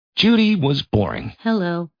Judy was boring.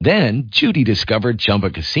 Hello. Then Judy discovered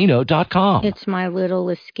ChumbaCasino.com. It's my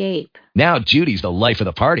little escape. Now Judy's the life of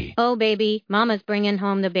the party. Oh, baby, mama's bringing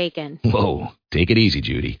home the bacon. Whoa, take it easy,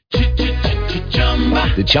 Judy.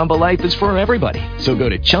 The Chumba life is for everybody. So go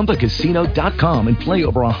to ChumbaCasino.com and play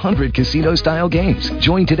over 100 casino-style games.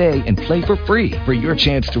 Join today and play for free for your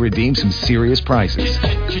chance to redeem some serious prizes.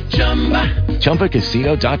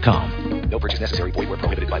 ChumbaCasino.com. No purchase necessary. Void where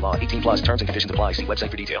prohibited by law. 18 plus terms and conditions apply. See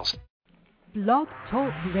website for details. Blog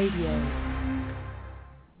Talk Radio.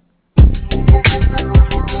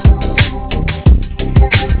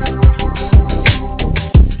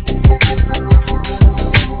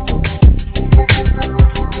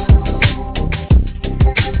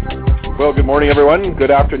 Well, good morning, everyone. Good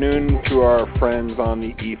afternoon to our friends on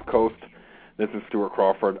the East Coast. This is Stuart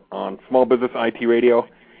Crawford on Small Business IT Radio.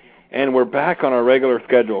 And we're back on our regular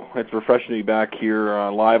schedule. It's refreshing to be back here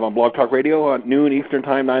live on Blog Talk Radio at noon Eastern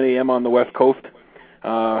Time, 9 a.m. on the West Coast,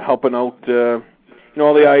 helping out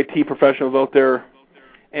all the IT professionals out there,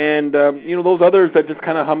 and those others that just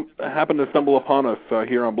kind of happen to stumble upon us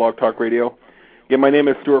here on Blog Talk Radio. Again, my name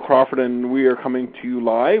is Stuart Crawford, and we are coming to you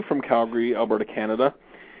live from Calgary, Alberta, Canada.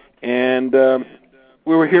 And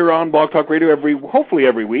we were here on Blog Talk Radio hopefully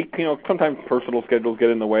every week. Sometimes personal schedules get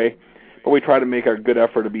in the way, but we try to make a good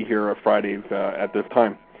effort to be here on Fridays at this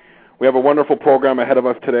time. We have a wonderful program ahead of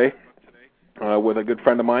us today with a good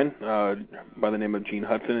friend of mine by the name of Jean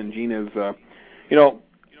Hudson. And Jean is,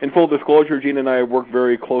 in full disclosure, Jean and I worked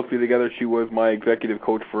very closely together. She was my executive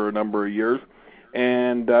coach for a number of years,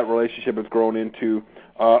 and that relationship has grown into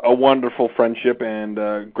a wonderful friendship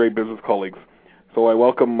and great business colleagues. So I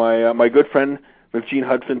welcome my good friend, Ms. Jean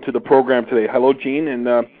Hudson, to the program today. Hello, Jean, and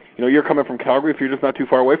you're coming from Calgary, if you're just not too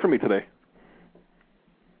far away from me today.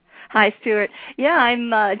 Hi, Stuart. Yeah,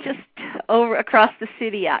 I'm just over across the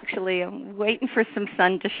city, actually. I'm waiting for some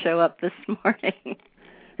sun to show up this morning.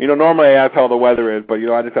 Normally I ask how the weather is, but,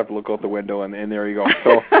 I just have to look out the window, and there you go.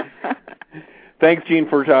 So thanks, Jean,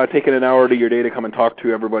 for taking an hour to your day to come and talk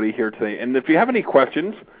to everybody here today. And if you have any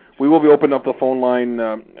questions, we will be opening up the phone line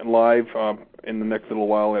live in the next little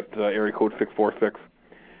while at area code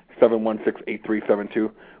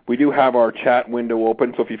 646-716-8372. We do have our chat window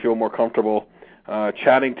open, so if you feel more comfortable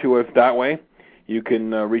chatting to us that way, you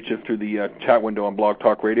can reach us through the chat window on Blog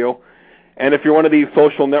Talk Radio. And if you're one of these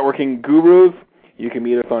social networking gurus, you can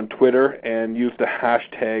meet us on Twitter and use the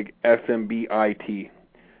hashtag SMBIT.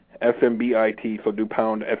 SMBIT, so do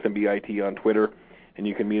pound SMBIT on Twitter, and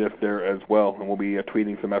you can meet us there as well, and we'll be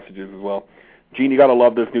tweeting some messages as well. Gene, you got to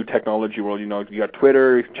love this new technology world. You got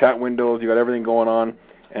Twitter, chat windows, you got everything going on,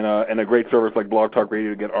 and a great service like Blog Talk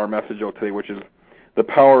Radio to get our message out today, which is the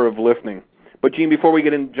power of listening. But, Gene, before we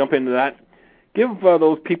jump into that, give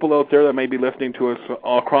those people out there that may be listening to us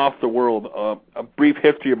across the world a brief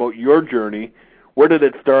history about your journey. Where did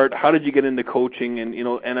it start? How did you get into coaching?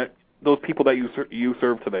 And those people that you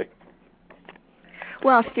serve today.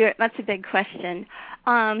 Well, Stuart, that's a big question.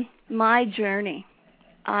 My journey,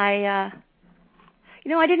 I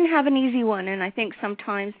didn't have an easy one, and I think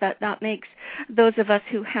sometimes that makes those of us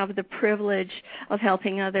who have the privilege of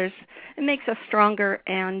helping others, it makes us stronger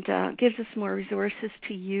and gives us more resources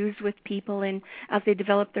to use with people as they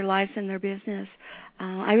develop their lives and their business.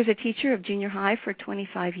 I was a teacher of junior high for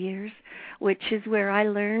 25 years, which is where I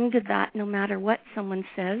learned that no matter what someone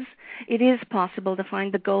says, it is possible to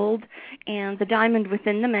find the gold and the diamond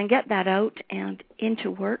within them and get that out and into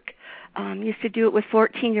work. Used to do it with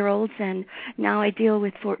 14-year-olds, and now I deal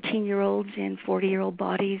with 14-year-olds in 40-year-old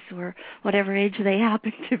bodies or whatever age they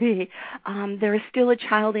happen to be. There is still a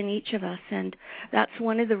child in each of us, and that's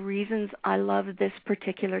one of the reasons I love this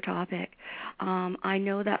particular topic. I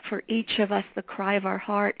know that for each of us, the cry of our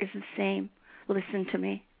heart is the same. Listen to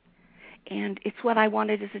me. And it's what I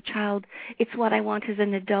wanted as a child. It's what I want as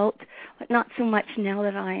an adult, but not so much now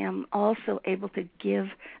that I am also able to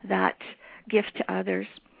give that gift to others.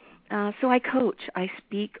 So I coach. I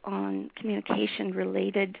speak on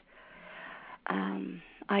communication-related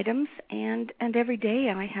items, and every day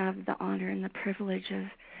I have the honor and the privilege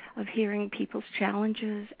of hearing people's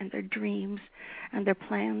challenges and their dreams and their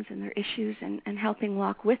plans and their issues and helping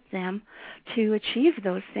walk with them to achieve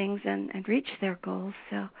those things and reach their goals.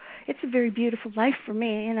 So it's a very beautiful life for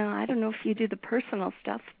me. I don't know if you do the personal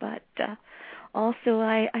stuff, but also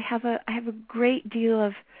I have a great deal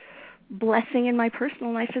of blessing in my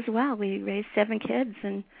personal life as well. We raised 7 kids,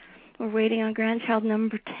 and we're waiting on grandchild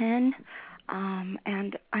number 10.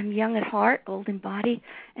 And I'm young at heart, old in body,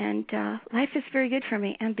 and life is very good for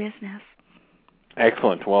me and business.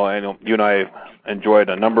 Excellent. Well, I know you and I enjoyed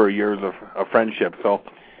a number of years of friendship, so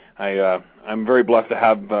I'm very blessed to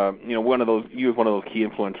have one of those key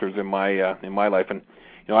influencers in my life, and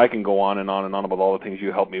I can go on and on and on about all the things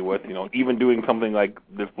you helped me with. Even doing something like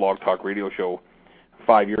this Blog Talk radio show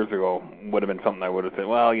 5 years ago would have been something I would have said,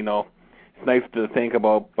 well, it's nice to think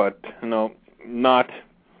about, but not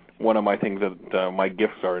one of my things that my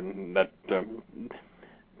gifts are, and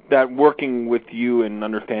that working with you and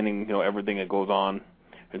understanding everything that goes on,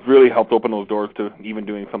 it's really helped open those doors to even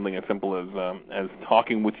doing something as simple as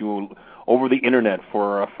talking with you over the internet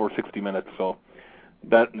for 60 minutes. So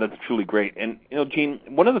that's truly great. And Gene,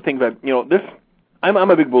 one of the things that I'm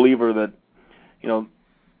a big believer that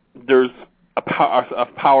there's a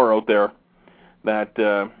power out there that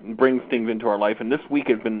brings things into our life. And this week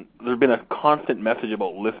there's been a constant message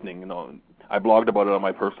about listening. I blogged about it on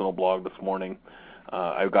my personal blog this morning.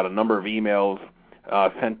 I've got a number of emails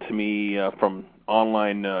sent to me from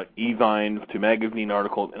online e-zines to magazine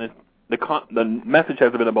articles, and the message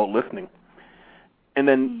has been about listening. And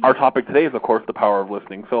then our topic today is, of course, the power of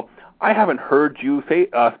listening. So I haven't heard you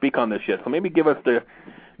speak on this yet. So maybe give us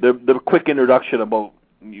the quick introduction about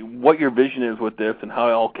what your vision is with this and how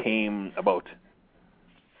it all came about.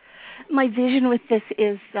 My vision with this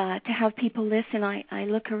is to have people listen. I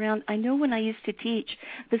look around. I know when I used to teach,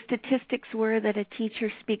 the statistics were that a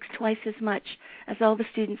teacher speaks twice as much as all the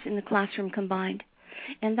students in the classroom combined.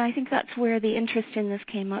 And I think that's where the interest in this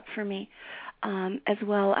came up for me as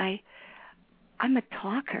well. I'm a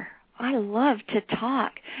talker. I love to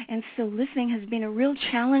talk. And so listening has been a real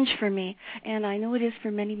challenge for me. And I know it is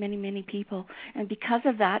for many, many, many people. And because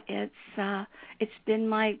of that, it's been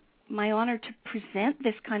my honor to present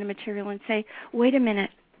this kind of material and say, wait a minute,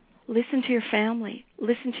 listen to your family,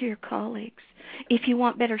 listen to your colleagues. If you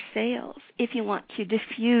want better sales, if you want to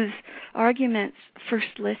diffuse arguments, first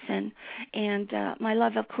listen. And my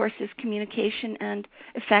love, of course, is communication and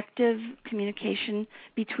effective communication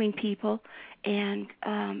between people. And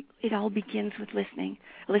it all begins with listening.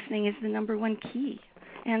 Listening is the number one key.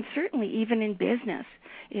 And certainly even in business,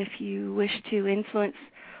 if you wish to influence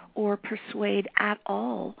or persuade at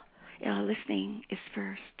all, listening is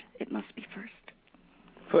first. It must be first.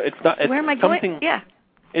 So it's not. It's where am I something, going? Yeah.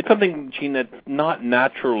 It's something, Gene, that's not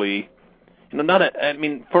naturally. For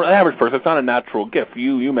the average person, it's not a natural gift.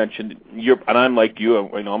 You mentioned and I'm like you.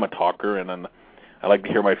 I'm a talker, and I like to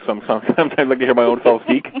hear sometimes I like to hear my own self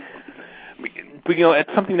speak. But it's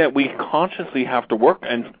something that we consciously have to work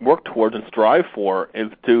towards and strive for, is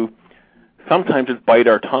to sometimes just bite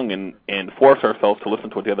our tongue and force ourselves to listen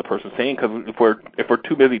to what the other person's saying, because if we're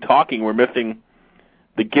too busy talking, we're missing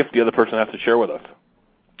the gift the other person has to share with us.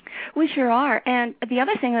 We sure are. And the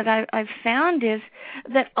other thing that I've found is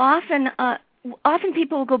that often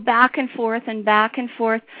people will go back and forth in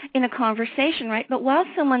a conversation, right? But while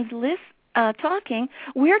someone's talking,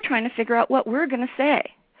 we're trying to figure out what we're going to say.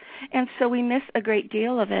 And so we miss a great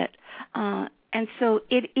deal of it. And so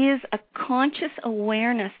it is a conscious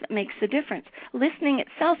awareness that makes the difference. Listening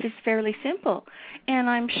itself is fairly simple. And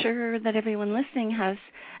I'm sure that everyone listening has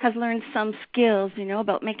learned some skills,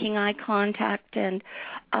 about making eye contact and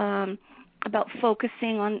about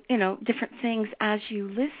focusing on, different things as you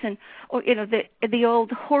listen. Or, the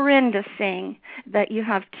old horrendous saying that you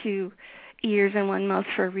have two ears and one mouth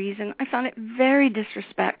for a reason. I found it very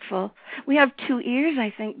disrespectful. We have two ears,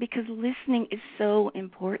 I think, because listening is so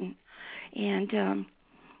important. And, and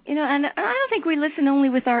I don't think we listen only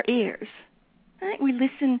with our ears. I think we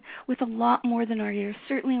listen with a lot more than our ears.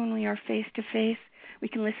 Certainly when we are face-to-face, we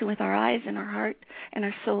can listen with our eyes and our heart and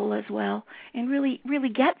our soul as well, and really, really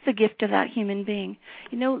get the gift of that human being.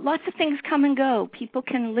 Lots of things come and go. People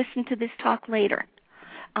can listen to this talk later.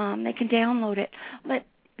 They can download it. But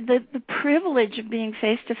the privilege of being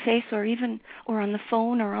face-to-face or on the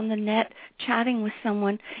phone or on the net chatting with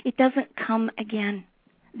someone, it doesn't come again.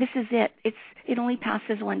 This is it. It only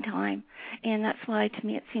passes one time. And that's why, to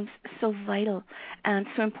me, it seems so vital and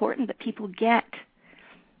so important that people get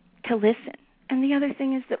to listen. And the other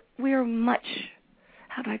thing is that we're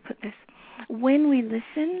how do I put this? When we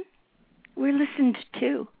listen, we're listened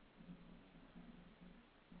to.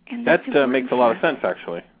 And that makes a lot of sense,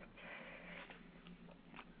 actually.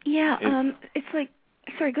 Yeah, it's like,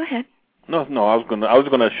 sorry, go ahead. No, I was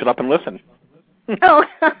gonna shut up and listen. Oh,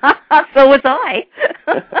 so was I.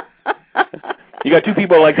 You got two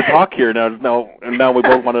people who like to talk here now, and now we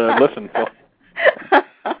both want to listen. So.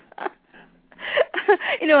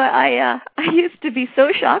 I used to be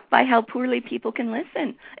so shocked by how poorly people can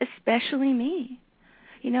listen, especially me.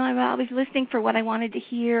 I'm always listening for what I wanted to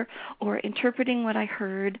hear, or interpreting what I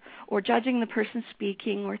heard, or judging the person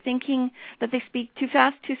speaking, or thinking that they speak too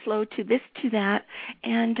fast, too slow, too this, too that.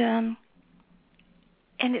 And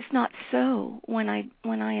it's not so. When I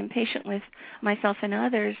am patient with myself and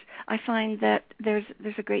others, I find that there's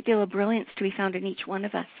a great deal of brilliance to be found in each one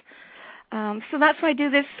of us. So that's why I do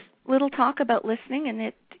this little talk about listening, and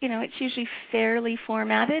it's usually fairly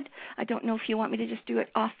formatted. I don't know if you want me to just do it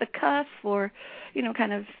off the cuff or,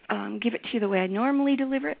 kind of give it to you the way I normally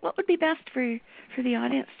deliver it. What would be best for the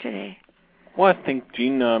audience today? Well, I think,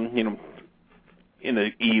 Jean, in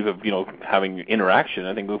the eve of having interaction,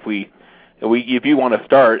 I think if you want to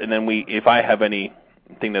start, and then if I have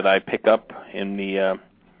anything that I pick up in the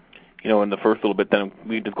in the first little bit, then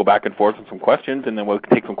we just go back and forth with some questions, and then we'll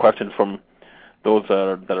take some questions from those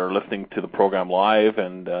that are listening to the program live,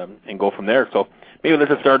 and go from there. So maybe let's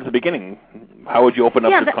just start at the beginning. How would you open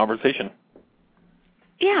up this conversation?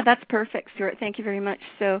 Yeah, that's perfect, Stuart. Thank you very much.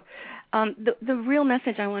 So the real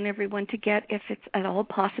message I want everyone to get, if it's at all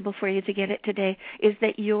possible for you to get it today, is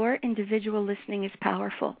that your individual listening is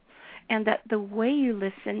powerful, and that the way you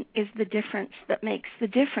listen is the difference that makes the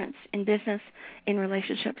difference in business, in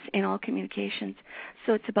relationships, in all communications.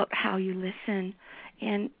 So it's about how you listen.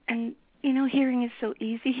 And hearing is so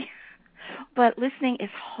easy, but listening is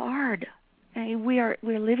hard. I mean, we're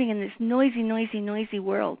living in this noisy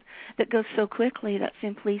world that goes so quickly that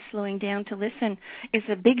simply slowing down to listen is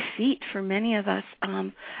a big feat for many of us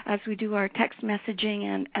as we do our text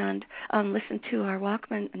messaging and listen to our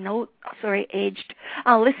Walkman.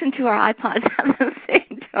 Listen to our iPods at the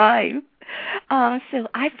same time. So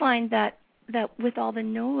I find that with all the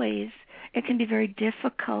noise, it can be very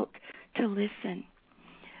difficult to listen.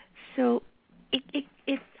 So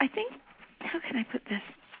I think, how can I put this?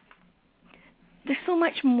 There's so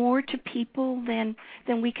much more to people than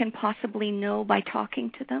we can possibly know by talking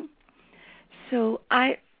to them. So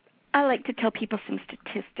I like to tell people some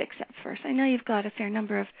statistics at first. I know you've got a fair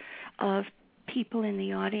number of people in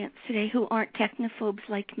the audience today who aren't technophobes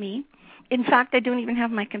like me. In fact, I don't even have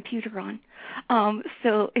my computer on.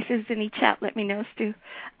 So if there's any chat, let me know, Stu.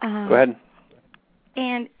 Go ahead.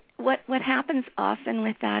 And what happens often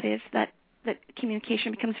with that is that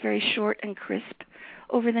communication becomes very short and crisp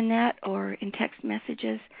over the net or in text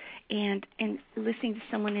messages, and listening to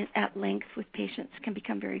someone at length with patience can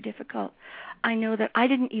become very difficult. I know that I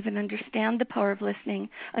didn't even understand the power of listening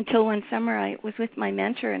until one summer I was with my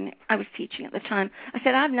mentor, and I was teaching at the time. I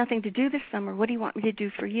said, I have nothing to do this summer. What do you want me to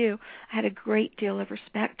do for you? I had a great deal of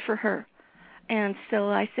respect for her. And so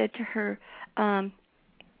I said to her, I'll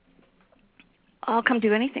come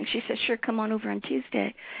do anything. She said, sure, come on over on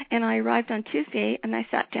Tuesday. And I arrived on Tuesday, and I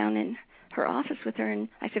sat down in her office with her, and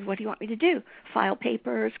I said, what do you want me to do? File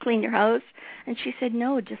papers, clean your house? And she said,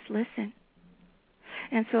 no, just listen.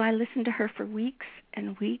 And so I listened to her for weeks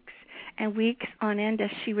and weeks and weeks on end as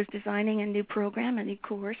she was designing a new program, a new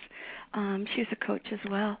course. She was a coach as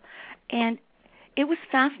well. And it was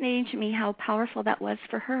fascinating to me how powerful that was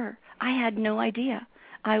for her. I had no idea.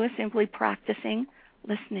 I was simply practicing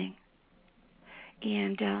listening.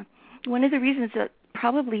 And one of the reasons that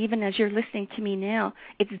probably even as you're listening to me now,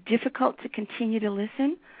 it's difficult to continue to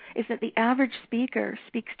listen, is that the average speaker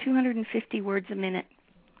speaks 250 words a minute,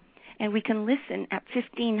 and we can listen at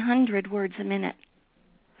 1,500 words a minute.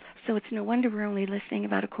 So it's no wonder we're only listening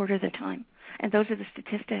about a quarter of the time, and those are the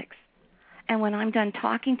statistics. And when I'm done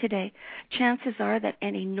talking today, chances are that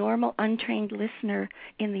any normal, untrained listener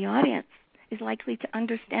in the audience is likely to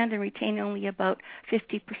understand and retain only about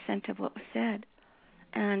 50% of what was said.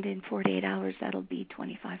 And in 48 hours, that'll be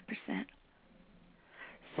 25%.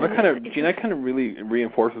 So that kind of really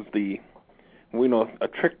reinforces a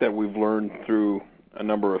trick that we've learned through a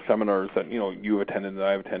number of seminars that you attended and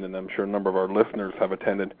I've attended, and I'm sure a number of our listeners have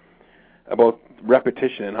attended, about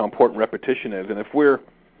repetition and how important repetition is. And if we're,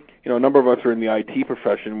 a number of us are in the IT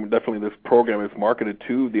profession, definitely this program is marketed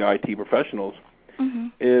to the IT professionals,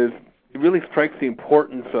 is it really strikes the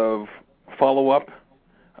importance of follow-up,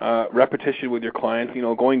 repetition with your clients,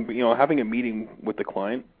 having a meeting with the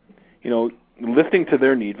client, listening to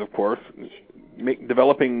their needs, of course,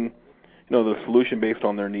 developing, the solution based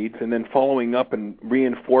on their needs, and then following up and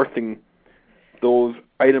reinforcing those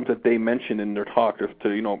items that they mentioned in their talk, just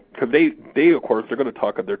to, because they, of course, they're going to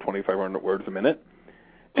talk at their 2,500 words a minute,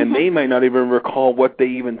 and they might not even recall what they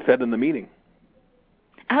even said in the meeting.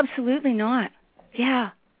 Absolutely not.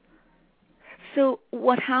 Yeah. So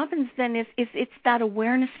what happens then is it's that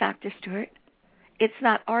awareness factor, Stuart. It's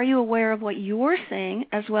that, are you aware of what you're saying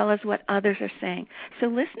as well as what others are saying? So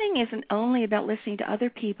listening isn't only about listening to other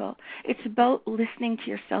people. It's about listening to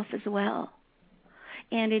yourself as well.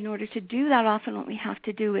 And in order to do that, often what we have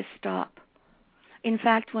to do is stop. In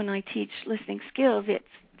fact, when I teach listening skills, it's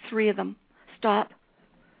 3 of them. Stop,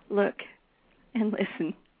 look, and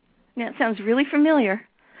listen. Now, it sounds really familiar.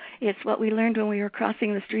 It's what we learned when we were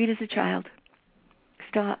crossing the street as a child.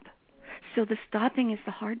 Stop. So the stopping is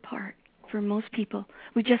the hard part for most people.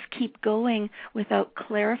 We just keep going without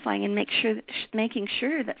clarifying and making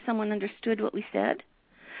sure that someone understood what we said,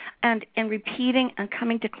 and repeating and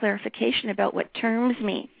coming to clarification about what terms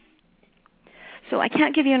mean. So I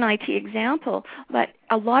can't give you an IT example, but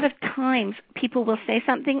a lot of times people will say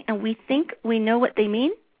something and we think we know what they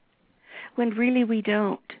mean when really we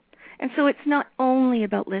don't. And so it's not only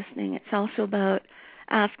about listening, it's also about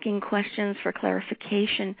asking questions for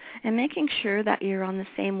clarification and making sure that you're on the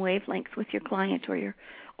same wavelength with your client or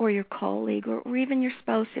your colleague or even your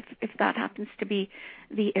spouse if that happens to be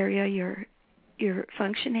the area you're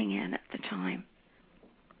functioning in at the time.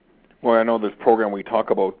 Well, I know this program we talk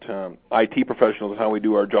about IT professionals and how we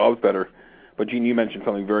do our jobs better, but Jean, you mentioned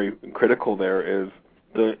something very critical there is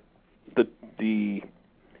the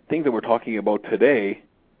things that we're talking about today.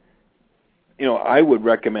 I would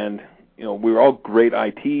recommend, we're all great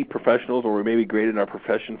IT professionals, or we may be great in our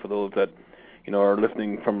profession for those that, are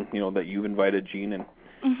listening from, that you've invited, Jean. And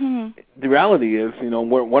the reality is,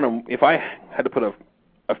 if I had to put a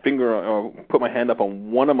finger or put my hand up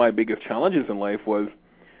on one of my biggest challenges in life was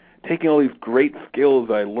taking all these great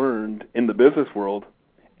skills I learned in the business world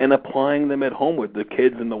and applying them at home with the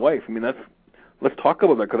kids and the wife. I mean, let's talk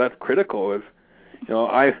about that, because that's critical.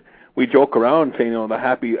 We joke around saying, a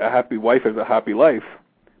happy wife is a happy life.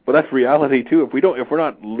 But that's reality too. If we're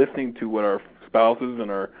not listening to what our spouses and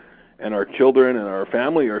our children and our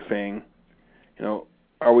family are saying,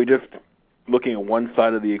 are we just looking at one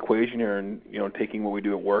side of the equation here and taking what we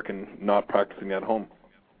do at work and not practicing at home?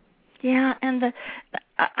 Yeah, and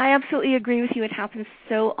I absolutely agree with you. It happens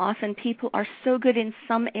so often. People are so good in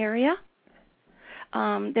some area.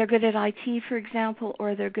 They're good at IT, for example,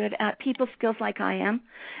 or they're good at people skills like I am.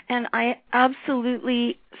 And I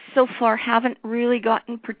absolutely, so far, haven't really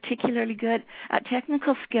gotten particularly good at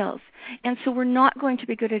technical skills. And so we're not going to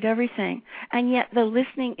be good at everything. And yet the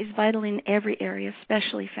listening is vital in every area,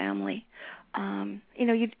 especially family.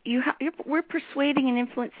 We're persuading and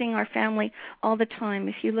influencing our family all the time.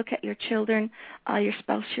 If you look at your children, your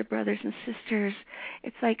spouse, your brothers and sisters,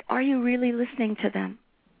 it's like, are you really listening to them?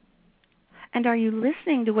 And are you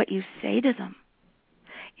listening to what you say to them?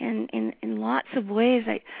 In lots of ways,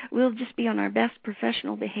 we'll just be on our best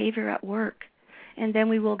professional behavior at work, and then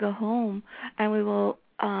we will go home and we will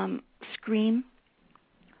scream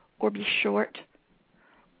or be short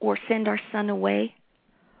or send our son away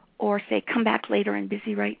or say, come back later, I'm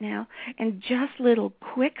busy right now. And just little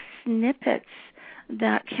quick snippets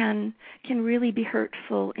that can really be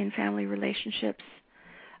hurtful in family relationships.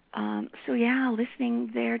 So yeah,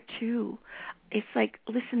 listening there too. It's like,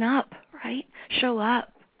 listen up, right? Show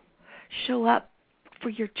up. Show up for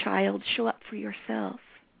your child. Show up for yourself.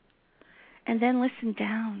 And then listen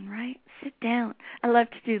down, right? Sit down. I love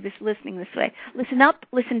to do this listening this way. Listen up,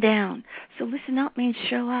 listen down. So listen up means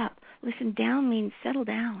show up. Listen down means settle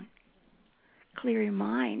down. Clear your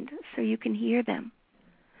mind so you can hear them.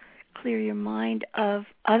 Clear your mind of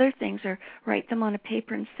other things, or write them on a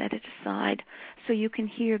paper and set it aside so you can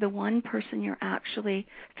hear the one person you're actually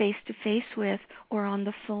face-to-face with or on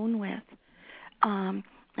the phone with.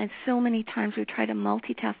 And so many times we try to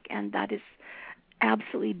multitask, and that is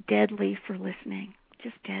absolutely deadly for listening,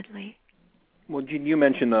 just deadly. Well, Jean, you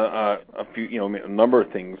mentioned a few, a number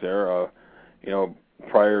of things there,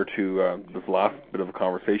 prior to this last bit of a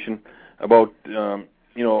conversation about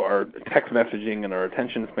our text messaging and our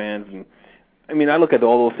attention spans. And I mean, I look at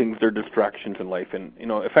all those things, they're distractions in life. And,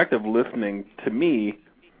 effective listening, to me,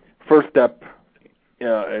 first step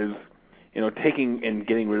is, taking and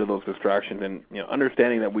getting rid of those distractions and,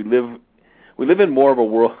 understanding that we live in more of a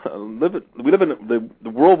world, the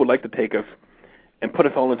world would like to take us and put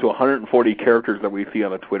us all into 140 characters that we see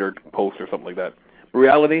on a Twitter post or something like that. In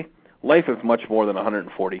reality, life is much more than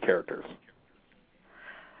 140 characters.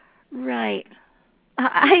 Right.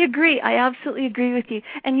 I agree. I absolutely agree with you.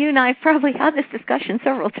 And you and I have probably had this discussion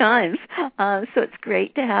several times, so it's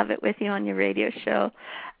great to have it with you on your radio show.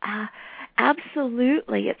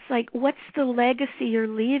 Absolutely. It's like, what's the legacy you're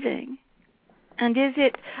leaving? And is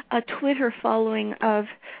it a Twitter following of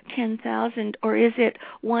 10,000, or is it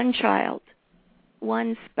one child,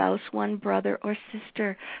 one spouse, one brother or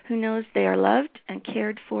sister who knows they are loved and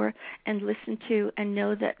cared for and listened to, and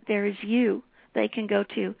know that there is you they can go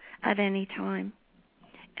to at any time?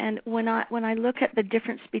 And when I look at the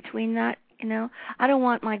difference between that, I don't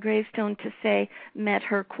want my gravestone to say met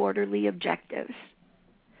her quarterly objectives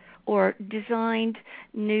or designed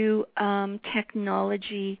new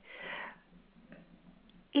technology.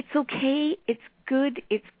 It's okay, it's good,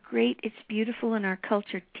 it's great, it's beautiful, and our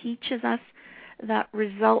culture teaches us that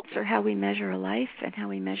results are how we measure a life and how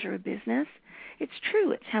we measure a business. It's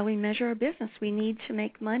true. It's how we measure our business. We need to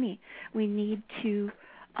make money. We need to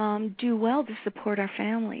do well to support our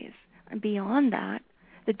families. And beyond that,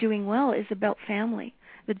 the doing well is about family.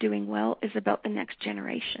 The doing well is about the next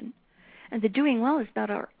generation. And the doing well is about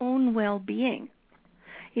our own well-being.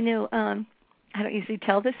 You know, I don't usually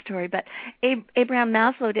tell this story, but Abraham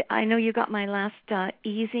Maslow, I know you got my last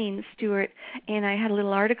e-zine, Stuart, and I had a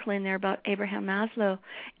little article in there about Abraham Maslow,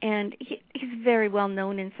 and he's very well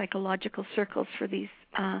known in psychological circles for these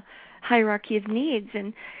hierarchy of needs,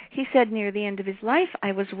 and he said near the end of his life,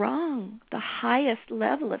 I was wrong. The highest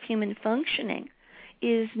level of human functioning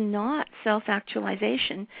is not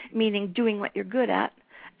self-actualization, meaning doing what you're good at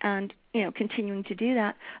and, you know, continuing to do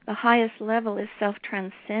that. The highest level is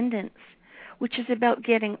self-transcendence, which is about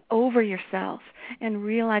getting over yourself and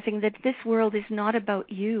realizing that this world is not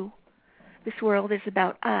about you. This world is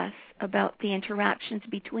about us, about the interactions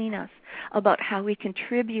between us, about how we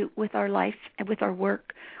contribute with our life and with our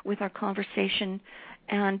work, with our conversation,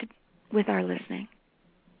 and with our listening.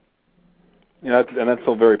 Yeah, that's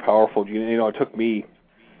so very powerful. You know, it took me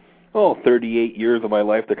 38 years of my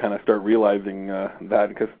life to kind of start realizing that,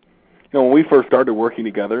 because, you know, when we first started working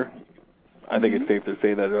together, I think it's safe to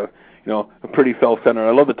say that, you know, I'm pretty self-centered.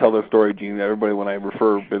 I love to tell this story, Gene, to everybody when I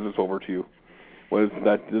refer business over to you, was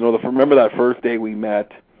that, you know, remember that first day we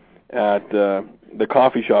met at the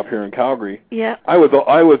coffee shop here in Calgary? Yeah. I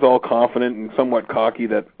was all confident and somewhat cocky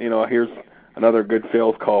that, you know, here's another good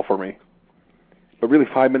sales call for me. But really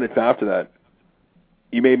 5 minutes after that,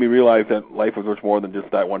 you made me realize that life was much more than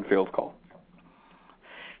just that one sales call.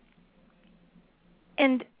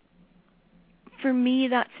 And for me,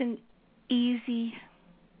 that's an easy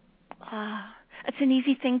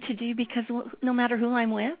thing to do, because no matter who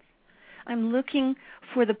I'm with, I'm looking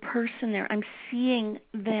for the person there. I'm seeing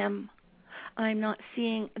them. I'm not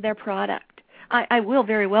seeing their product. I will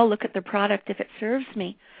very well look at their product if it serves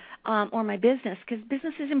me or my business, because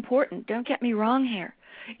business is important. Don't get me wrong here.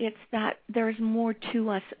 It's that there's more to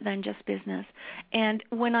us than just business. And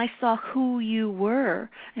when I saw who you were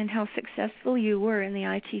and how successful you were in the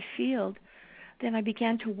IT field, then I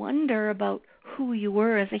began to wonder about who you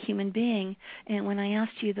were as a human being. And when I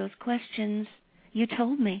asked you those questions, you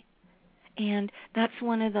told me. And that's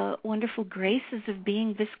one of the wonderful graces of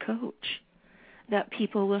being this coach, that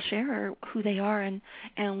people will share who they are and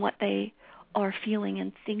what they are feeling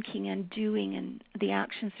and thinking and doing and the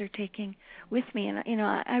actions they're taking with me. And, you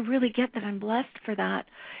know, I really get that. I'm blessed for that.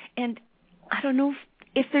 And I don't know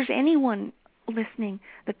if there's anyone listening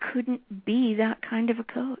that couldn't be that kind of a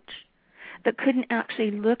coach, that couldn't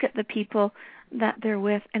actually look at the people that they're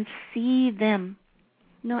with and see them,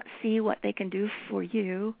 not see what they can do for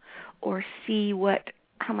you or see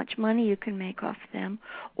how much money you can make off them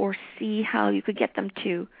or see how you could get them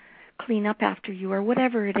to clean up after you or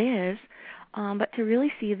whatever it is, but to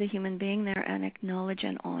really see the human being there and acknowledge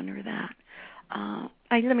and honor that.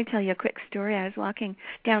 Let me tell you a quick story. I was walking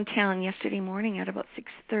downtown yesterday morning at about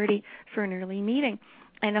 6:30 for an early meeting,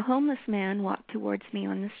 and a homeless man walked towards me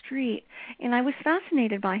on the street, and I was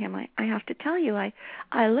fascinated by him. I have to tell you,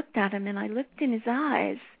 I looked at him, and I looked in his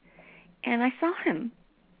eyes, and I saw him.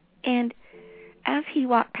 And as he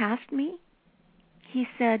walked past me, he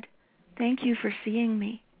said, "Thank you for seeing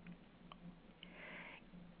me."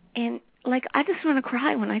 And, like, I just want to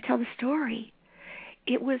cry when I tell the story.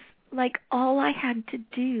 It was like all I had to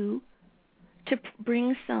do to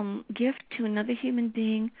bring some gift to another human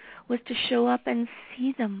being was to show up and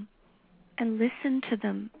see them and listen to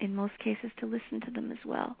them, in most cases to listen to them as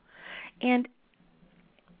well. And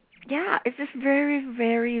yeah, it's just very,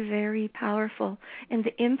 very, very powerful. And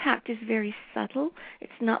the impact is very subtle.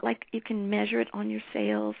 It's not like you can measure it on your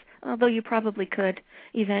sales, although you probably could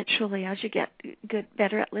eventually as you get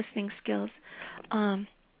better at listening skills.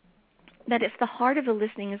 That it's the heart of the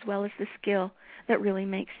listening as well as the skill that really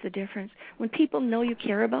makes the difference. When people know you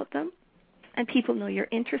care about them and people know you're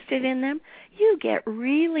interested in them, you get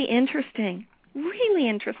really interesting, really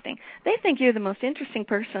interesting. They think you're the most interesting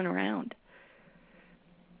person around.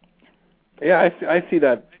 Yeah, I see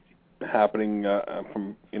that happening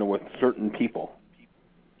from, you know, with certain people,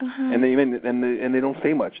 and they don't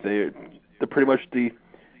say much. They're pretty much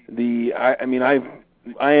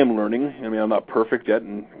I am learning. I mean, I'm not perfect yet,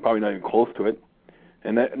 and probably not even close to it,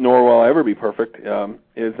 and that, nor will I ever be perfect.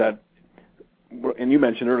 Is that, and you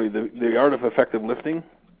mentioned earlier, the art of effective listening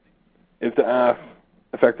is to ask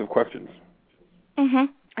effective questions.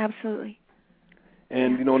 Absolutely.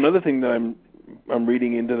 And you know, another thing that I'm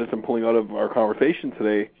reading into this and pulling out of our conversation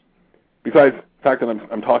today, besides the fact that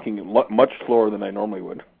I'm talking much slower than I normally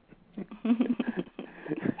would,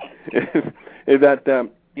 is that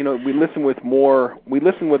we listen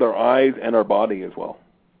with our eyes and our body as well.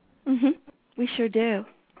 Mhm. We sure do.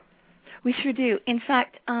 We sure do. In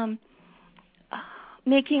fact,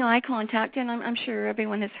 making eye contact, and I'm sure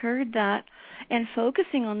everyone has heard that, and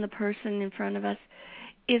focusing on the person in front of us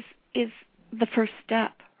is the first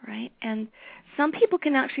step, right? And some people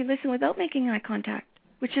can actually listen without making eye contact,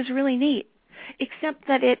 which is really neat, except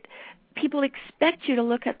that people expect you to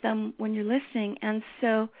look at them when you're listening, and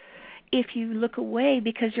so if you look away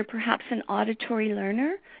because you're perhaps an auditory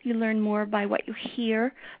learner, you learn more by what you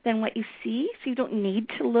hear than what you see, so you don't need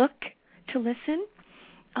to look to listen.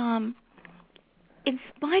 In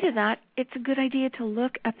spite of that, it's a good idea to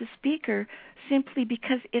look at the speaker simply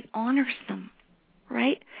because it honors them,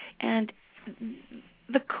 right? And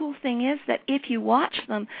the cool thing is that if you watch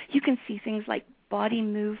them, you can see things like body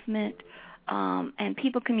movement, and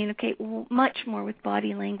people communicate much more with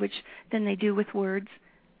body language than they do with words.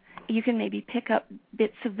 You can maybe pick up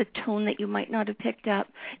bits of the tone that you might not have picked up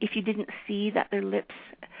if you didn't see that their lips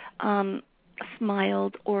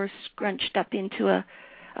smiled or scrunched up into a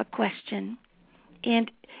question.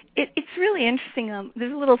 And it's really interesting.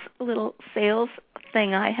 There's a little sales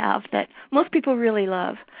thing I have that most people really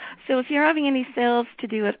love. So if you're having any sales to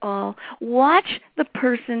do at all, watch the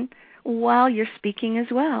person while you're speaking as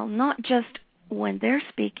well, not just when they're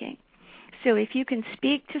speaking. So if you can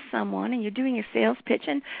speak to someone and you're doing your sales pitch,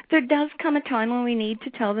 and there does come a time when we need to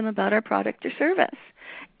tell them about our product or service.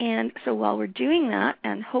 And so while we're doing that,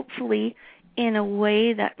 and hopefully in a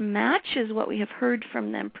way that matches what we have heard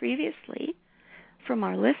from them previously, from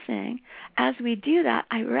our listening, as we do that,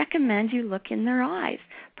 I recommend you look in their eyes,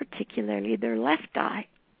 particularly their left eye.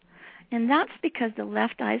 And that's because the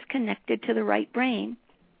left eye is connected to the right brain.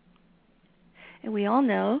 And we all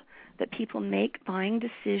know that people make buying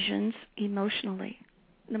decisions emotionally,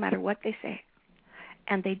 no matter what they say.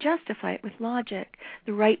 And they justify it with logic.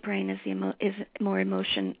 The right brain is more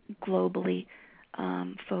emotion globally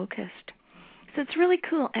focused. So it's really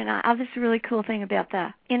cool. And this is a really cool thing about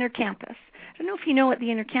the inner campus. I don't know if you know what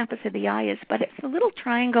the inner campus of the eye is, but it's a little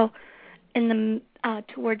triangle in the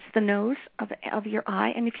towards the nose of your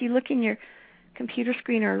eye. And if you look in your computer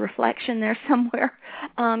screen or a reflection there somewhere,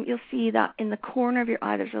 you'll see that in the corner of your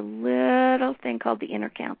eye there's a little thing called the inner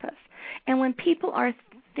campus. And when people are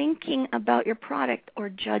thinking about your product or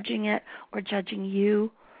judging it or judging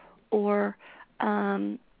you or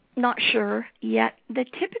not sure yet, they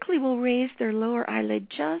typically will raise their lower eyelid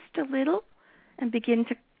just a little and begin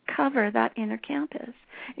to cover that inner campus.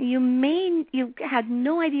 You had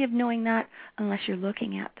no idea of knowing that unless you're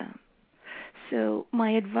looking at them. So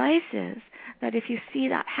my advice is that if you see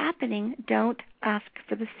that happening, don't ask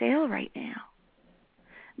for the sale right now.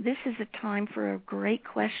 This is a time for a great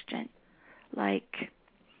question, like,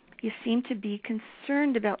 you seem to be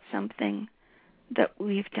concerned about something that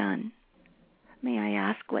we've done. May I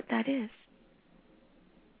ask what that is?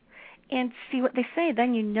 And see what they say.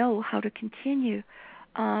 Then you know how to continue.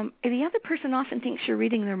 The other person often thinks you're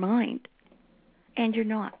reading their mind, and you're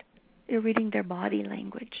not. You're reading their body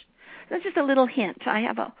language. That's just a little hint. I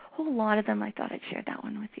have a whole lot of them. I thought I'd share that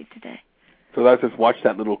one with you today. So that's just watch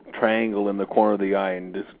that little triangle in the corner of the eye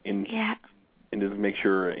and just make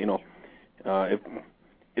sure, if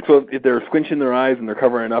they're squinching their eyes and they're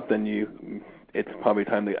covering up, then it's probably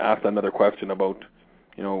time to ask another question about,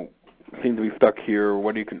 seem to be stuck here.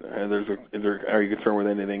 What do you are you concerned with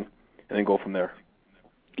anything, and then go from there.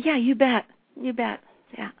 Yeah, you bet.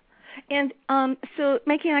 Yeah. And so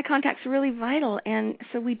making eye contact is really vital, and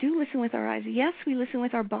so we do listen with our eyes. Yes, we listen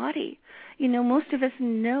with our body. Most of us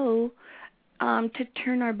know to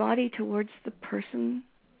turn our body towards the person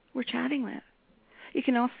we're chatting with. You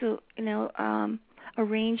can also,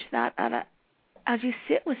 arrange that as you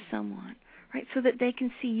sit with someone, right, so that they can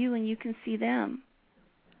see you and you can see them.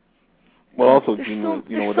 Well, also, there's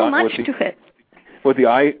so much to it. With the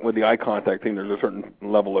eye contact thing, there's a certain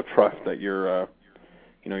level of trust that you're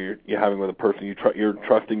having with a person. You're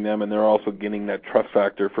trusting them, and they're also getting that trust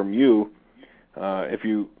factor from you. If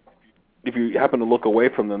you happen to look away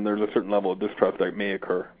from them, there's a certain level of distrust that may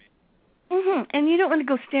occur. Mm-hmm. And you don't want to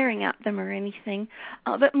go staring at them or anything.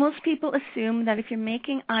 But most people assume that if you're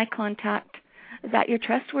making eye contact, that you're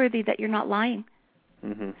trustworthy, that you're not lying.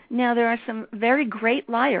 Mm-hmm. Now, there are some very great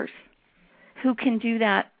liars who can do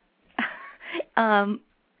that. And,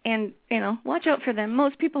 watch out for them.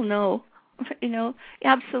 Most people know,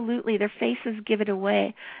 absolutely, their faces give it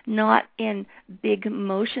away, not in big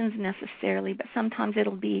emotions necessarily, but sometimes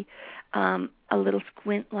it'll be a little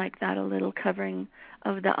squint like that, a little covering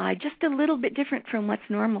of the eye, just a little bit different from what's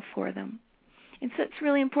normal for them. And so it's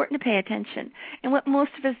really important to pay attention. And what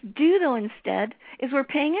most of us do, though, instead, is we're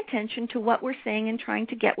paying attention to what we're saying and trying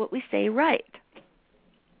to get what we say right.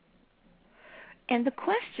 And the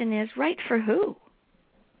question is, right for who?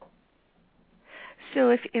 So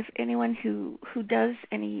if anyone who does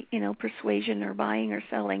any, persuasion or buying or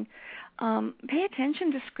selling, pay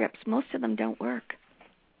attention to scripts. Most of them don't work.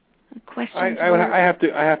 Questions. I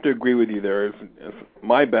have to agree with you there. Is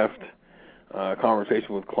my best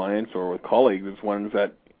conversation with clients or with colleagues is ones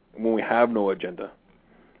that when we have no agenda,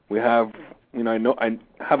 we have I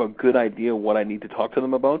have a good idea what I need to talk to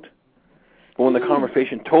them about, but when the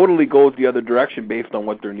conversation totally goes the other direction based on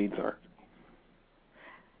what their needs are.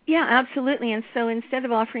 Yeah, absolutely. And so instead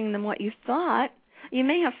of offering them what you thought, you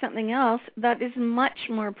may have something else that is much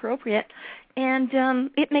more appropriate, and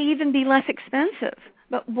it may even be less expensive.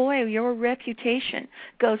 But boy, your reputation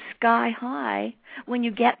goes sky high when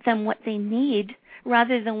you get them what they need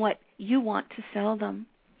rather than what you want to sell them.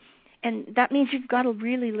 And that means you've got to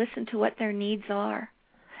really listen to what their needs are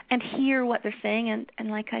and hear what they're saying. And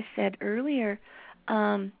like I said earlier,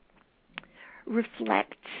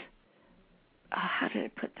 reflect. How did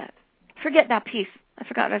I put that? Forget that piece. I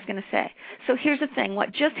forgot what I was going to say. So here's the thing.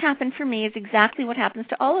 What just happened for me is exactly what happens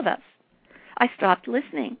to all of us. I stopped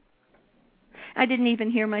listening. I didn't even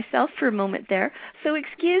hear myself for a moment there, so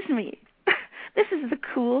excuse me. This is the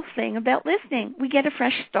cool thing about listening. We get a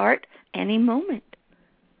fresh start any moment.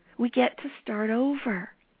 We get to start over.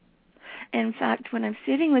 In fact, when I'm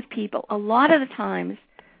sitting with people, a lot of the times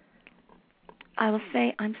I will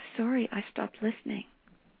say, I'm sorry, I stopped listening.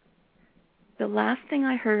 The last thing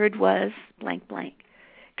I heard was blank, blank.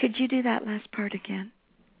 Could you do that last part again?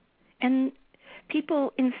 And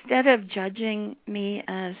people, instead of judging me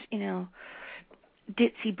as,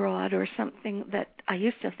 ditzy broad or something that I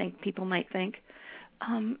used to think people might think,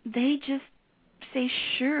 they just say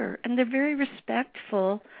sure. And they're very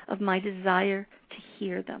respectful of my desire to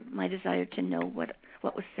hear them, my desire to know what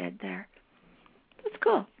was said there. It's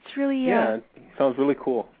cool. It's really... Yeah, it sounds really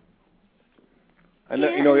cool. And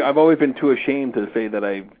I've always been too ashamed to say that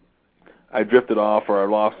I drifted off or I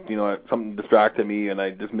lost, something distracted me and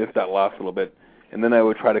I just missed that last little bit. And then I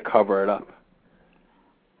would try to cover it up.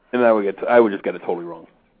 And I would just get it totally wrong.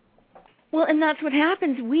 Well, and that's what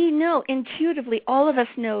happens. We know intuitively, all of us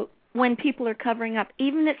know when people are covering up,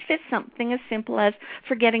 even if it's something as simple as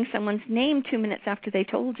forgetting someone's name 2 minutes after they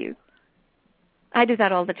told you. I do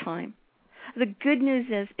that all the time. The good news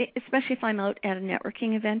is, especially if I'm out at a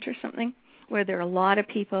networking event or something where there are a lot of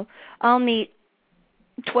people, I'll meet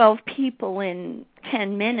 12 people in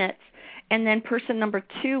 10 minutes, and then person number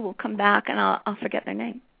 2 will come back and I'll forget their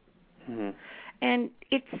name. Mm-hmm. And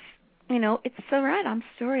it's all right. I'm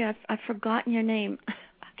sorry. I've forgotten your name. I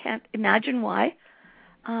can't imagine why.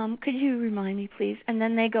 Could you remind me, please? And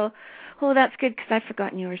then they go, oh, that's good because I've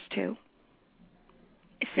forgotten yours too.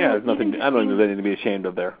 So there's nothing. I don't think there's anything to be ashamed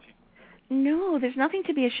of there. No, there's nothing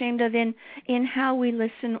to be ashamed of in how we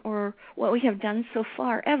listen or what we have done so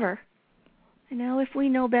far, ever. If we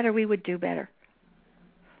know better, we would do better.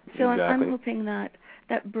 So exactly. I'm hoping that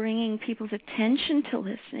bringing people's attention to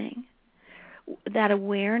listening, that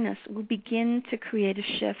awareness, will begin to create a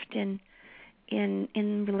shift in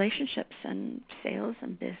relationships and sales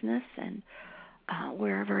and business and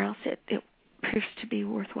wherever else it proves to be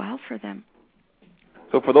worthwhile for them.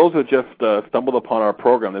 So for those who just stumbled upon our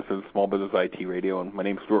program, this is Small Business IT Radio, and my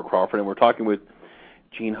name is Stuart Crawford, and we're talking with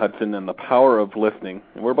Gene Hudson and the power of listening.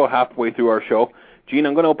 And we're about halfway through our show. Gene,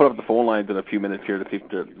 I'm going to open up the phone lines in a few minutes here to see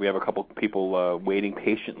if we have a couple people waiting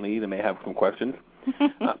patiently. They may have some questions.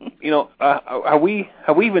 Have we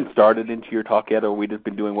even started into your talk yet, or have we just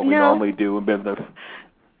been doing what we normally do in business?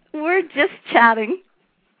 We're just chatting.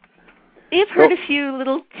 You've heard a few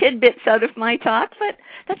little tidbits out of my talk, but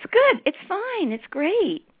that's good. It's fine. It's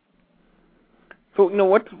great. So,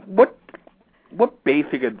 what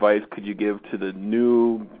basic advice could you give to the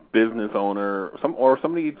new business owner, or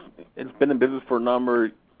somebody that's been in business for a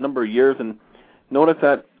number of years and notice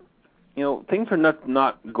that things are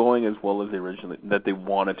not going as well as they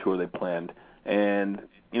wanted to or they planned, and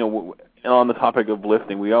on the topic of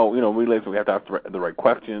listening, we realize we have to ask the right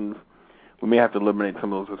questions. We may have to eliminate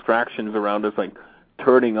some of those distractions around us, like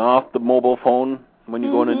turning off the mobile phone when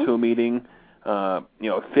you're going into a meeting,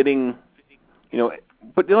 sitting,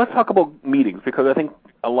 But let's talk about meetings, because I think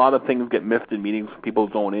a lot of things get missed in meetings. People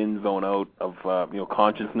zone in, zone out of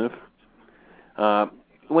consciousness.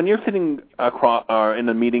 When you're sitting in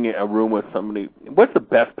a meeting, a room with somebody, what's the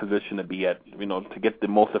best position to be at, to get the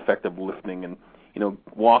most effective listening and,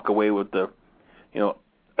 walk away with a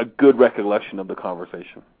good recollection of the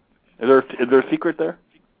conversation? Is there a secret there?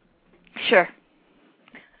 Sure.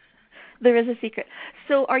 There is a secret.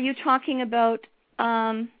 So are you talking about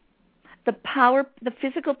the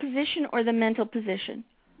physical position or the mental position?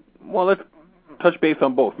 Well, let's touch base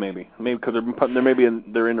on both, maybe because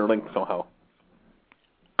they're interlinked somehow.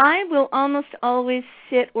 I will almost always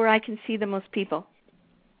sit where I can see the most people.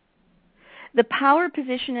 The power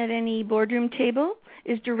position at any boardroom table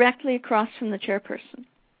is directly across from the chairperson.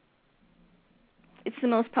 It's the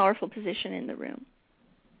most powerful position in the room,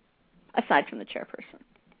 aside from the chairperson.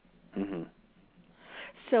 Mm-hmm.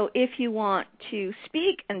 So if you want to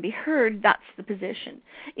speak and be heard, that's the position.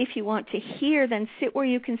 If you want to hear, then sit where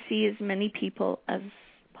you can see as many people as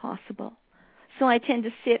possible. So I tend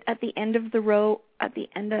to sit at the end of the row, at the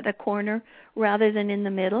end of the corner, rather than in the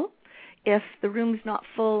middle. If the room's not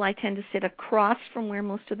full, I tend to sit across from where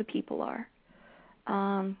most of the people are.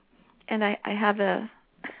 And I have a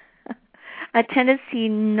tendency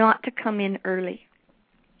not to come in early.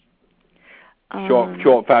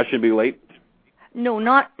 Show up fast and be late? No,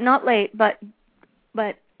 not late, but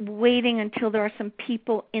waiting until there are some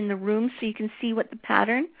people in the room so you can see what the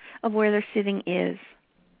pattern of where they're sitting is,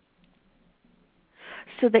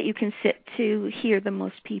 so that you can sit to hear the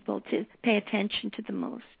most people, to pay attention to the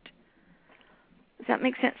most. Does that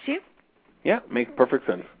make sense to you? Yeah, makes perfect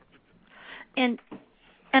sense. And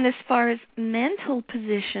as far as mental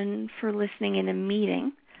position for listening in a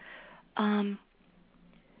meeting,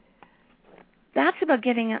 that's about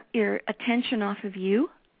getting your attention off of you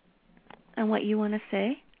and what you want to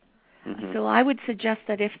say. Mm-hmm. So I would suggest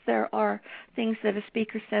that if there are things that a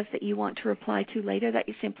speaker says that you want to reply to later, that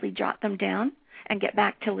you simply jot them down and get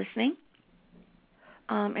back to listening.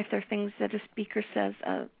 If there are things that a speaker says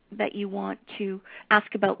that you want to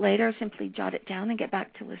ask about later, simply jot it down and get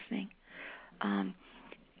back to listening.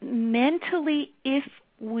 Mentally, if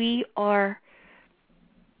we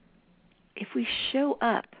show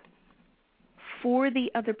up for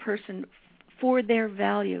the other person, for their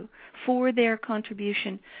value, for their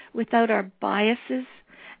contribution, without our biases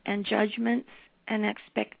and judgments and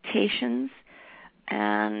expectations.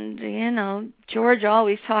 And, George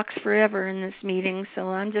always talks forever in this meeting, so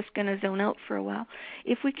I'm just going to zone out for a while.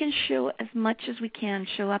 If we can show as much as we can,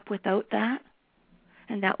 show up without that,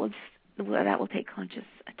 and that will take conscious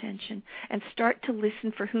attention, and start to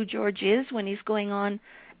listen for who George is when he's going on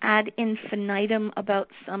ad infinitum about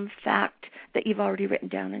some fact that you've already written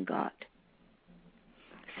down and got.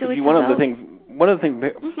 So one of the things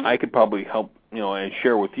mm-hmm. I could probably help, and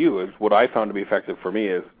share with you is what I found to be effective for me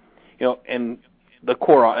is, and the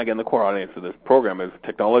core audience of this program is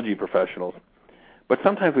technology professionals, but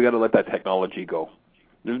sometimes we got to let that technology go.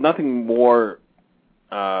 There's nothing more.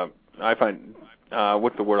 I find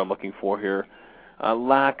what's the word I'm looking for here?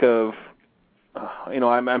 Lack of,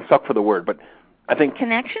 I'm stuck for the word, but I think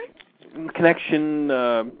connection,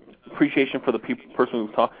 appreciation for the person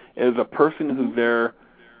who's talking is a person mm-hmm. who's there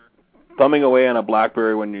thumbing away on a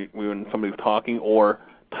BlackBerry when somebody's talking, or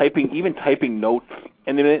typing notes,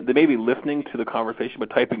 and they may be listening to the conversation, but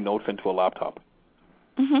typing notes into a laptop.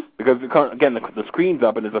 Mm-hmm. Because again, the screen's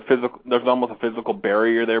up, and there's almost a physical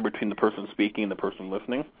barrier there between the person speaking and the person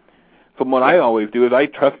listening. So what I always do is I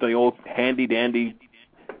trust the old handy dandy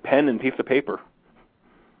pen and piece of paper.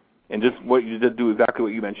 And just what you did do exactly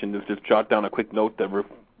what you mentioned is just jot down a quick note to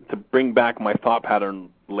bring back my thought pattern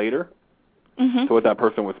later mm-hmm. to what that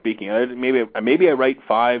person was speaking. Maybe I write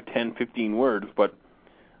 5, 10, 15 words, but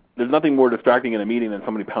there's nothing more distracting in a meeting than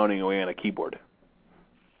somebody pounding away on a keyboard.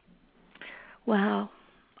 Wow.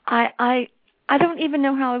 I don't even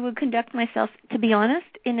know how I would conduct myself, to be honest,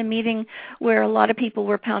 in a meeting where a lot of people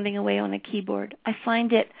were pounding away on a keyboard. I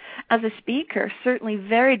find it, as a speaker, certainly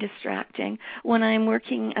very distracting. When I'm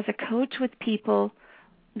working as a coach with people,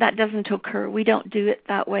 that doesn't occur. We don't do it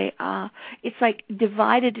that way. It's like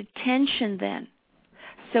divided attention then.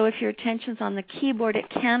 So if your attention's on the keyboard, it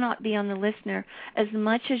cannot be on the listener as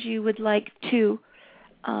much as you would like to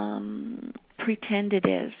pretend it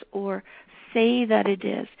is or say that it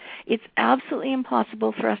is. It's absolutely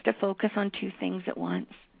impossible for us to focus on two things at once.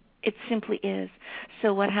 It simply is.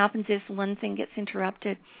 So what happens is one thing gets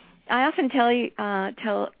interrupted. I often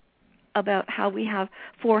tell about how we have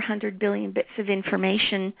 400 billion bits of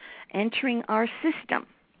information entering our system,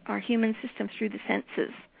 our human system, through the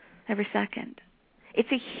senses every second.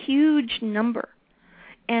 It's a huge number.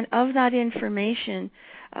 And of that information,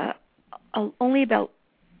 only about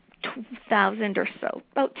 2,000 or so,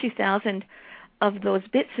 about 2,000 of those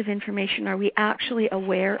bits of information are we actually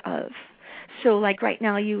aware of. So like right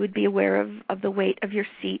now, you would be aware of the weight of your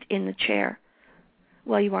seat in the chair.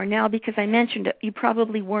 Well, you are now because I mentioned it. You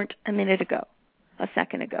probably weren't a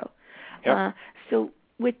second ago. Yep. So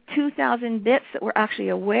with 2,000 bits that we're actually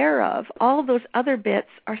aware of, all of those other bits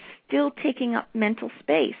are still taking up mental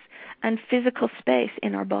space and physical space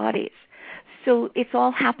in our bodies. So it's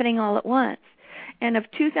all happening all at once. And of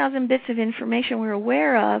 2,000 bits of information we're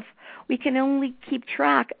aware of, we can only keep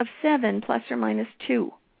track of 7 plus or minus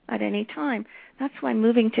 2 at any time. That's why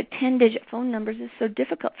moving to 10-digit phone numbers is so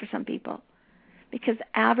difficult for some people, because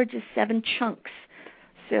the average is 7 chunks.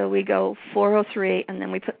 So we go 403, and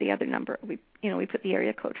then we put the other number. We put the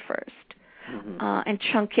area code first, and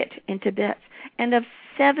chunk it into bits. And of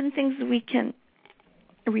 7 things that we can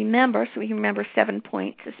remember, so we can remember 7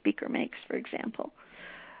 points a speaker makes, for example,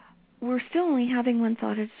 we're still only having one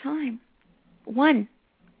thought at a time. One.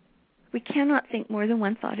 We cannot think more than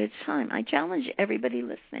one thought at a time. I challenge everybody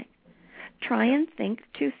listening. Try and think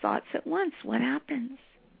 2 thoughts at once. What happens?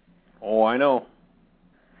 Oh, I know.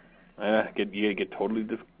 You get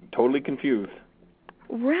totally confused.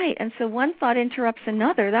 Right, and so one thought interrupts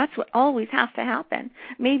another. That's what always has to happen.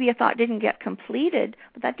 Maybe a thought didn't get completed,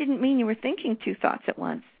 but that didn't mean you were thinking 2 thoughts at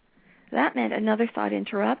once. That meant another thought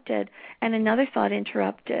interrupted, and another thought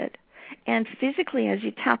interrupted. And physically, as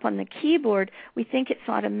you tap on the keyboard, we think it's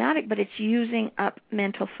automatic, but it's using up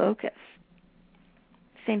mental focus.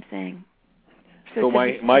 Same thing. So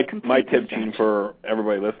my tip, Gene, for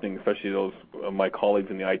everybody listening, especially those of my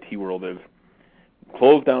colleagues in the IT world, is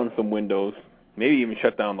close down some windows, maybe even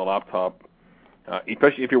shut down the laptop.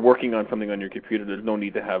 Especially if you're working on something on your computer, there's no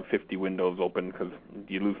need to have 50 windows open, because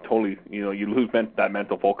you lose that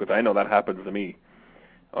mental focus. I know that happens to me.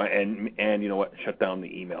 And you know what? Shut down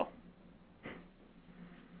the email.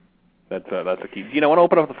 That's a key. I want to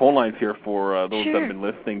open up the phone lines here for those that have been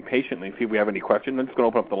listening patiently, see if we have any questions. I'm just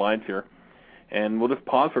going to open up the lines here, and we'll just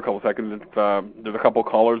pause for a couple seconds. If there's a couple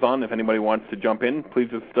callers on, if anybody wants to jump in, please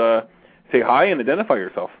just say hi and identify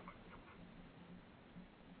yourself.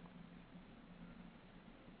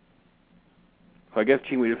 So I guess,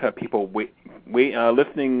 Gene, we just have people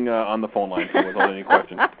listening on the phone line without any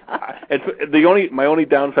questions. It's my only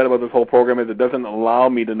downside about this whole program is it doesn't allow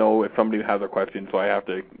me to know if somebody has a question, so I have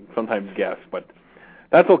to sometimes guess. But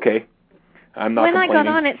that's okay. I'm not complaining. When I got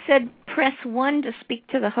on, it said press 1 to speak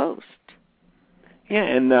to the host. Yeah,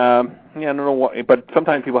 and I don't know what, but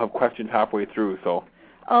sometimes people have questions halfway through, so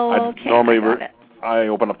okay. Normally I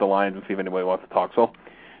open up the lines and see if anybody wants to talk. So,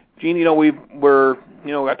 Gene, we're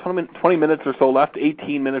got 20 minutes or so left,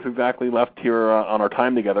 18 minutes exactly left here on our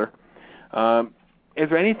time together. Is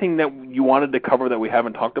there anything that you wanted to cover that we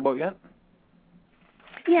haven't talked about yet?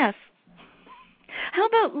 Yes. How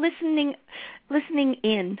about listening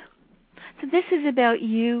in? So this is about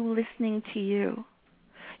you listening to you.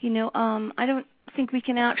 I don't think we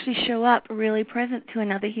can actually show up really present to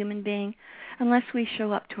another human being unless we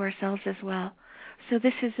show up to ourselves as well. So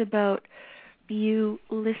this is about you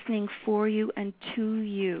listening for you and to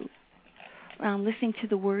you, listening to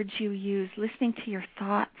the words you use, listening to your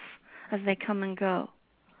thoughts as they come and go.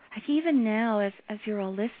 Like even now, as you're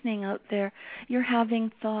all listening out there, you're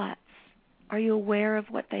having thoughts. Are you aware of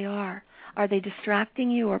what they are? Are they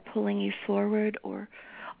distracting you or pulling you forward, or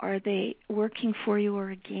are they working for you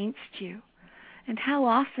or against you? And how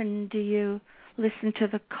often do you listen to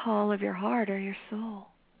the call of your heart or your soul?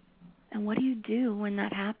 And what do you do when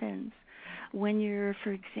that happens? When you're,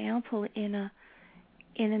 for example, in a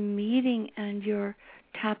meeting and you're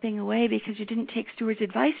tapping away because you didn't take Stuart's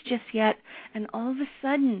advice just yet, and all of a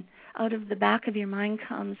sudden, out of the back of your mind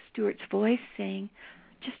comes Stuart's voice saying,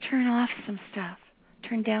 just turn off some stuff,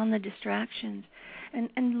 turn down the distractions, and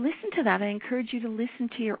listen to that. I encourage you to listen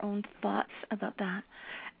to your own thoughts about that.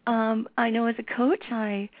 I know as a coach,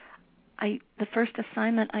 the first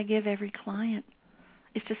assignment I give every client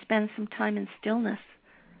is to spend some time in stillness,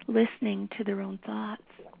 listening to their own thoughts.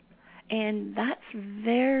 And that's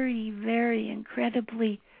very, very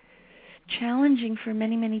incredibly challenging for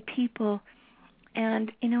many, many people.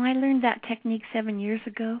 And, I learned that technique 7 years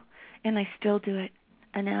ago, and I still do it,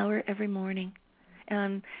 an hour every morning.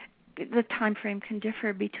 The time frame can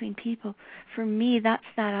differ between people. For me, that's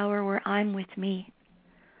that hour where I'm with me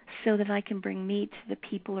so that I can bring me to the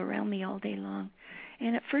people around me all day long.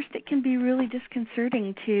 And at first it can be really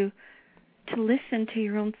disconcerting to listen to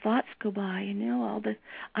your own thoughts go by, all the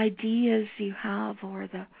ideas you have or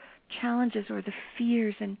the challenges or the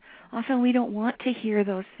fears. And often we don't want to hear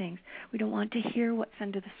those things. We don't want to hear what's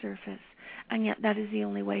under the surface. And yet that is the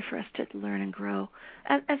only way for us to learn and grow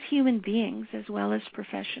as human beings as well as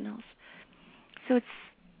professionals. So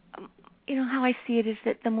it's, how I see it is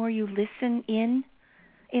that the more you listen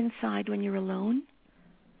inside when you're alone,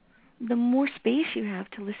 the more space you have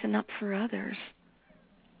to listen up for others.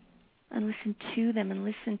 and listen to them and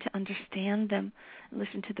listen to understand them and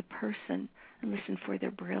listen to the person and listen for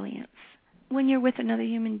their brilliance. When you're with another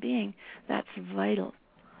human being, that's vital.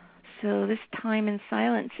 So this time in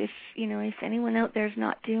silence, if anyone out there is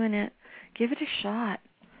not doing it, give it a shot.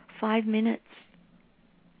 5 minutes,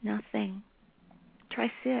 nothing.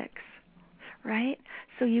 Try 6, right?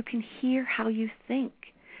 So you can hear how you think.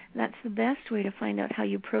 That's the best way to find out how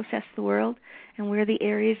you process the world and where the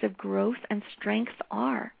areas of growth and strength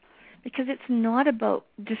are. Because it's not about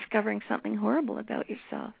discovering something horrible about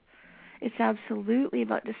yourself. It's absolutely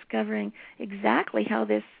about discovering exactly how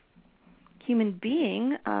this human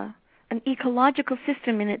being, an ecological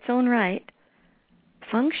system in its own right,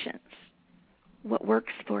 functions. What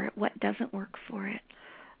works for it, what doesn't work for it.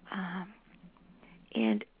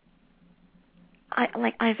 And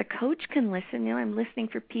I as a coach can listen. I'm listening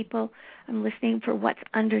for people. I'm listening for what's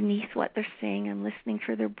underneath what they're saying. I'm listening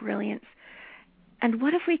for their brilliance. And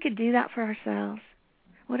what if we could do that for ourselves?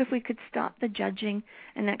 What if we could stop the judging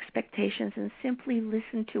and expectations and simply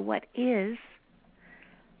listen to what is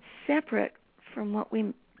separate from what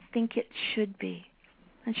we think it should be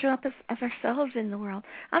and show up as ourselves in the world?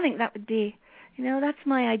 I think that would be, that's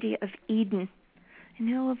my idea of Eden.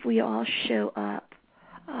 If we all show up,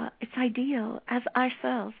 it's ideal as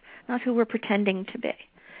ourselves, not who we're pretending to be.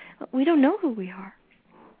 We don't know who we are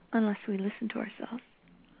unless we listen to ourselves.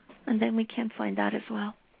 And then we can find that as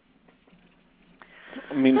well.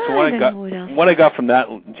 I mean, so what I got from that,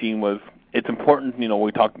 Jean, was it's important,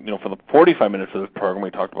 we talked, for the 45 minutes of this program,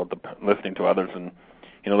 we talked about listening to others and,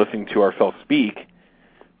 listening to ourselves speak.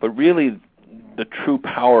 But really, the true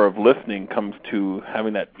power of listening comes to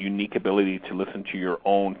having that unique ability to listen to your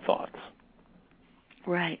own thoughts.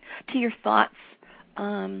 Right. To your thoughts.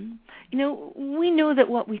 We know that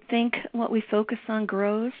what we think, what we focus on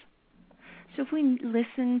grows. So if we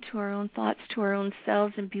listen to our own thoughts, to our own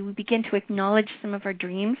selves, and we begin to acknowledge some of our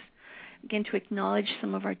dreams, begin to acknowledge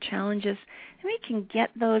some of our challenges, and we can get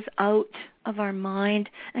those out of our mind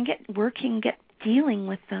and get working, get dealing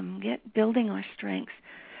with them, get building our strengths.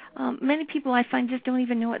 Many people I find just don't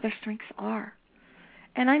even know what their strengths are.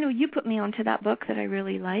 And I know you put me onto that book that I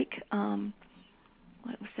really like.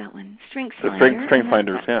 What was that one? Strengths Finder. Strength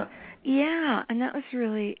Finders, yeah. Yeah, and that was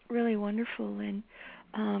really, really wonderful. And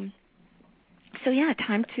so, yeah,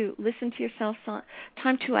 time to listen to yourself,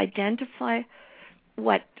 time to identify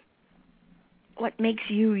what makes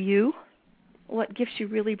you you, what gifts you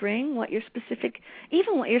really bring, what your specific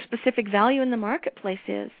value in the marketplace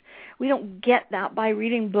is. We don't get that by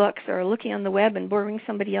reading books or looking on the web and borrowing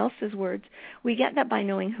somebody else's words. We get that by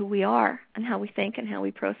knowing who we are and how we think and how we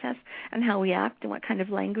process and how we act and what kind of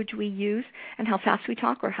language we use and how fast we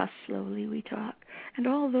talk or how slowly we talk and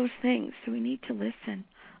all of those things. So we need to listen.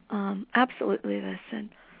 Absolutely listen.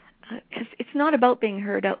 Because it's not about being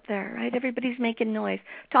heard out there, right? Everybody's making noise.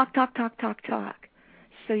 Talk, talk, talk, talk, talk.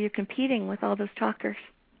 So you're competing with all those talkers.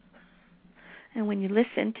 And when you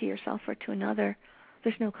listen to yourself or to another,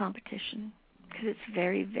 there's no competition because it's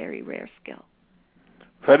very, very rare skill.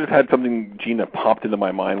 So I just had something, Jean, that popped into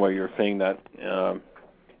my mind while you were saying that.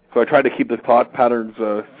 So I tried to keep the thought patterns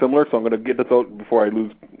similar, so I'm going to get this out before I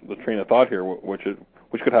lose the train of thought here, which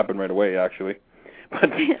could happen right away, actually. But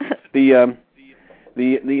the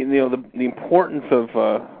importance of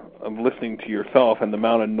listening to yourself and the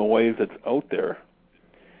amount of noise that's out there.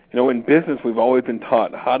 In business, we've always been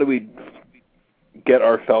taught, how do we get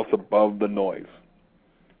ourselves above the noise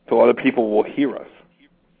so other people will hear us?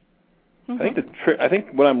 Mm-hmm. I think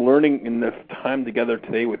what I'm learning in this time together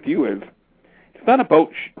today with you is it's not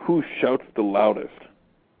about who shouts the loudest.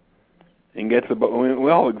 And gets about. We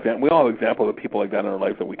all have examples of people like that in our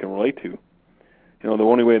life that we can relate to. The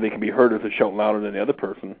only way they can be heard is to shout louder than the other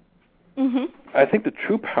person. Mm-hmm. I think the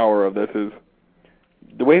true power of this is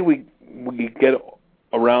the way we get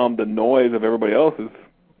around the noise of everybody else is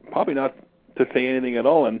probably not to say anything at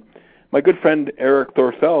all. And my good friend Eric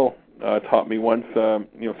Thorsell taught me once,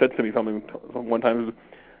 said to me something one time, is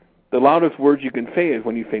the loudest words you can say is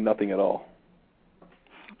when you say nothing at all.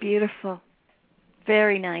 Beautiful.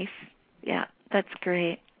 Very nice. Yeah, that's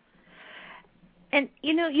great. And,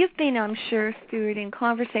 you've been, I'm sure, Stuart, in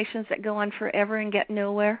conversations that go on forever and get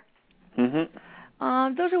nowhere.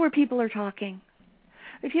 Mm-hmm. Those are where people are talking.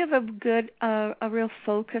 If you have a real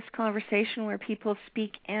focused conversation where people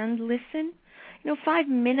speak and listen, 5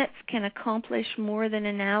 minutes can accomplish more than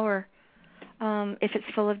an hour if it's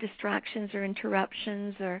full of distractions or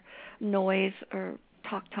interruptions or noise or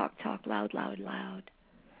talk, talk, talk, loud, loud, loud.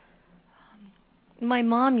 My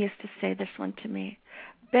mom used to say this one to me: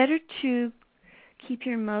 better to keep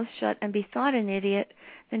your mouth shut and be thought an idiot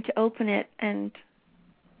than to open it and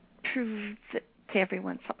prove to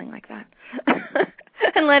everyone, something like that,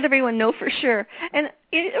 and let everyone know for sure. And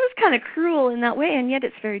it was kind of cruel in that way, and yet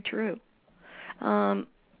it's very true.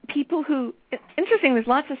 People who, interesting, there's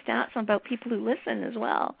lots of stats about people who listen as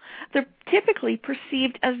well. They're typically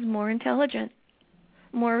perceived as more intelligent,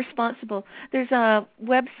 more responsible. There's a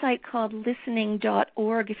website called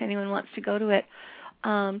listening.org if anyone wants to go to it.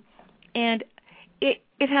 And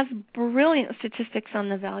it has brilliant statistics on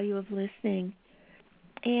the value of listening.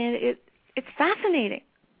 And it's fascinating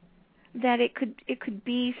that it could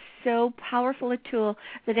be so powerful a tool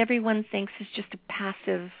that everyone thinks is just a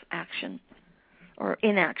passive action or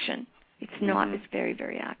inaction. It's not. It's very,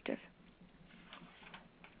 very active.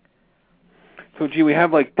 So, gee, we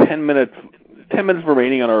have like 10 minutes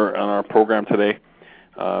remaining on our program today.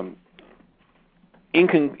 In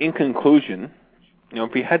conclusion, you know,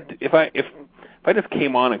 if I just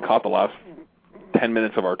came on and caught the last 10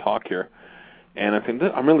 minutes of our talk here, and I think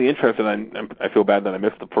I'm really interested, I feel bad that I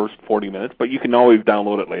missed the first 40 minutes, but you can always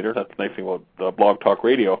download it later. That's the nice thing about Blog Talk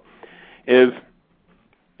Radio, is,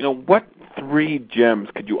 you know, what 3 gems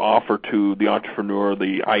could you offer to the entrepreneur,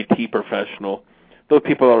 the IT professional, those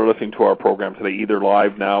people that are listening to our program today, either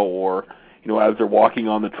live now or, you know, as they're walking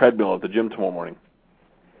on the treadmill at the gym tomorrow morning?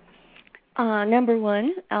 Number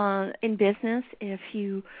one, in business, if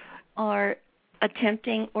you are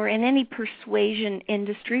attempting, or in any persuasion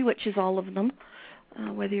industry, which is all of them,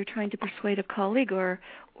 whether you're trying to persuade a colleague or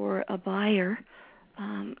a buyer,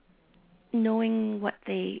 knowing what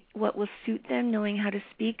will suit them, knowing how to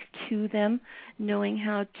speak to them, knowing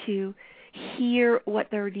how to hear what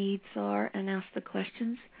their needs are and ask the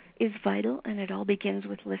questions is vital, and it all begins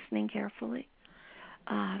with listening carefully.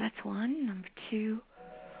 That's one. Number 2,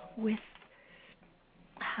 with,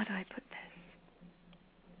 how do I put this?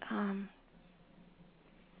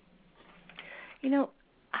 You know,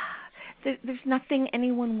 there's nothing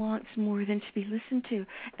anyone wants more than to be listened to.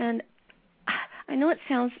 And I know it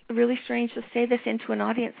sounds really strange to say this into an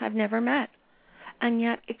audience I've never met, and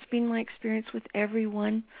yet it's been my experience with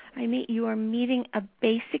everyone I meet. You are meeting a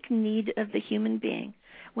basic need of the human being.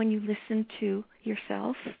 When you listen to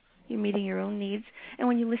yourself, you're meeting your own needs, and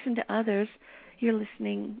when you listen to others, you're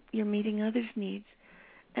meeting others' needs.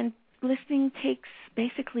 And listening takes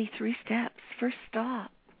basically 3 steps. First,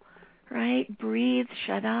 stop, right? Breathe,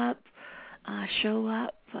 shut up, show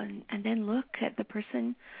up, and then look at the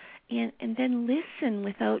person, and then listen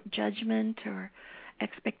without judgment or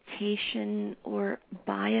expectation or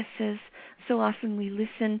biases. So often we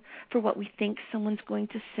listen for what we think someone's going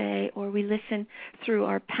to say, or we listen through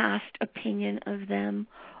our past opinion of them,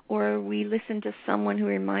 or we listen to someone who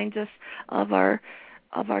reminds us of our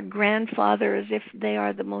grandfather as if they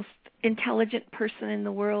are the most intelligent person in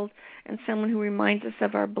the world, and someone who reminds us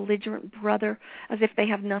of our belligerent brother as if they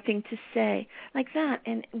have nothing to say, like that.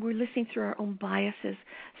 And we're listening through our own biases.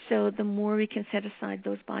 So the more we can set aside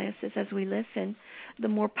those biases as we listen, the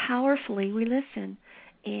more powerfully we listen.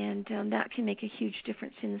 And that can make a huge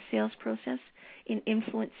difference in the sales process, in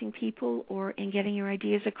influencing people, or in getting your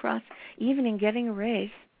ideas across, even in getting a raise,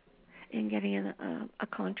 in getting a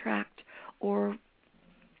contract, or,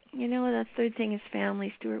 you know, the third thing is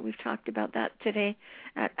family, Stuart. We've talked about that today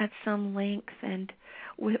at some length. And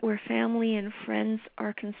where family and friends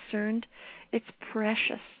are concerned, it's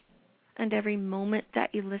precious. And every moment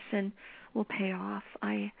that you listen will pay off.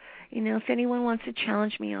 If anyone wants to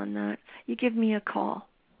challenge me on that, you give me a call.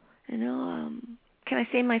 Can I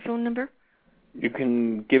say my phone number? You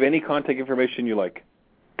can give any contact information you like.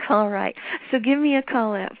 All right. So give me a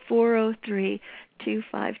call at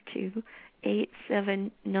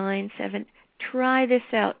 403-252-8797. Try this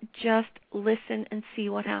out. Just listen and see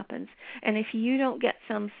what happens. And if you don't get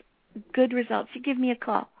some good results, you give me a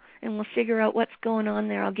call, and we'll figure out what's going on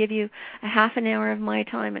there. I'll give you a half an hour of my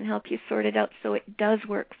time and help you sort it out so it does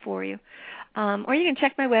work for you. Or you can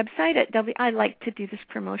check my website at I like to do this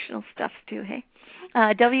promotional stuff too, hey?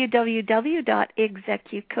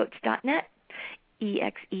 www.execucoach.net,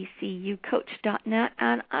 execucoach.net,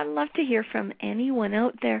 and I'd love to hear from anyone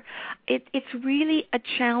out there. It's really a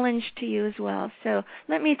challenge to you as well. So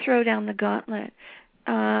let me throw down the gauntlet.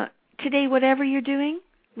 Today, whatever you're doing,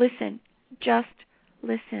 listen. Just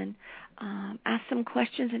listen. Ask some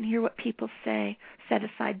questions and hear what people say. Set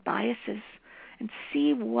aside biases and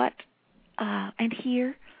see what and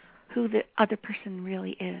hear who the other person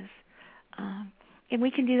really is. And we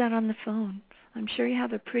can do that on the phone. I'm sure you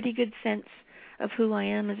have a pretty good sense of who I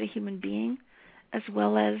am as a human being, as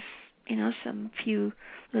well as, some few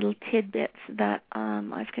little tidbits that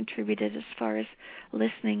I've contributed as far as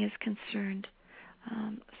listening is concerned.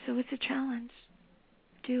 So it's a challenge.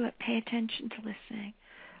 Do it. Pay attention to listening.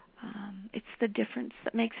 it's the difference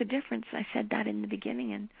that makes a difference. I said that in the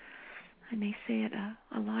beginning, and I may say it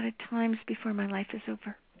a lot of times before my life is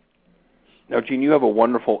over. Now, Jean, you have a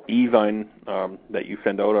wonderful e-zine that you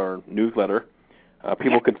send out, our newsletter.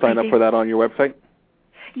 People can sign up for that on your website?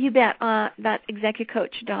 You bet. That's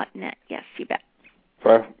execucoach.net. Yes, you bet.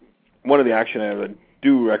 So one of the action items I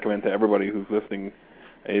do recommend to everybody who's listening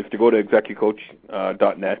is to go to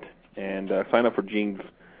execucoach.net and sign up for Jean's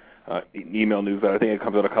email newsletter. I think it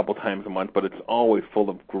comes out a couple times a month, but it's always full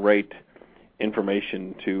of great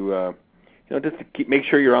information to just to make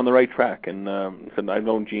sure you're on the right track. And I've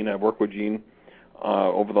known Jean. I've worked with Jean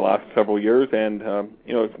over the last several years, and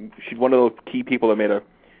she's one of those key people that made a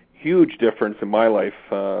huge difference in my life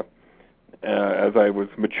as I was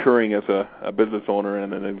maturing as a business owner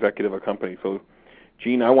and an executive of a company. So,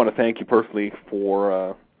 Jean, I want to thank you personally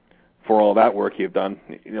for all that work you've done.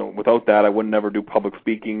 Without that, I would never do public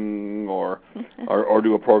speaking or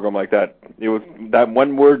do a program like that. It was that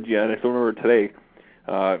one word, and I still remember it today,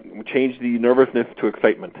 changed the nervousness to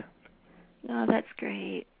excitement. Oh, that's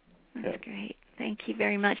great. That's great. Thank you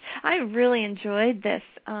very much. I really enjoyed this.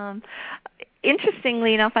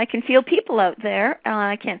 Interestingly enough, I can feel people out there.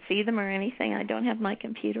 I can't see them or anything. I don't have my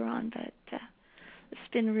computer on, but it's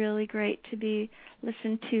been really great to be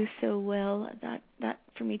listened to so well. That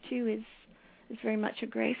for me too is very much a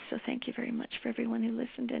grace. So thank you very much for everyone who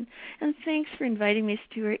listened in, and thanks for inviting me,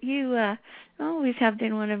 Stuart. You always have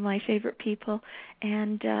been one of my favorite people,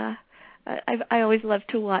 and I always love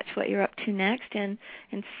to watch what you're up to next and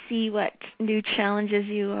see what new challenges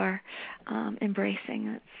you are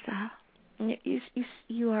embracing.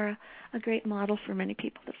 You are a great model for many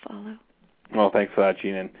people to follow. Well, thanks for that,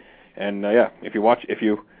 Jean. And if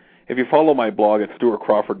you follow my blog at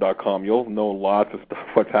stuartcrawford.com, you'll know lots of stuff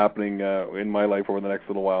what's happening in my life over the next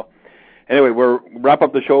little while. Anyway, we'll wrap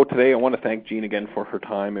up the show today. I want to thank Jean again for her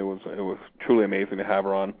time. It was truly amazing to have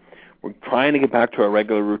her on. We're trying to get back to our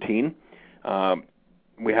regular routine.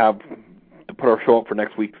 We have to put our show up for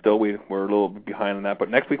next week still. We're a little behind on that, but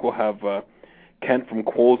next week we'll have Kent from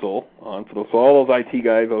Quozel on. So all those IT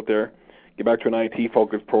guys out there, get back to an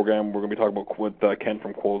IT-focused program. We're going to be talking about with Kent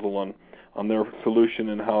from Quozel on their solution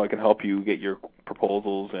and how it can help you get your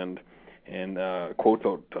proposals and quotes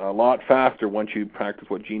out a lot faster once you practice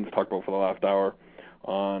what Jean's talked about for the last hour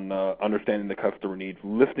on understanding the customer needs,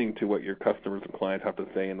 listening to what your customers and clients have to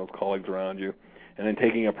say and those colleagues around you, and then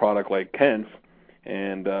taking a product like Kent's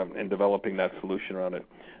and developing that solution around it.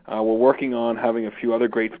 We're working on having a few other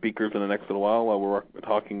great speakers in the next little while. We're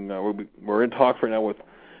in talks right now with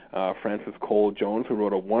Francis Cole Jones, who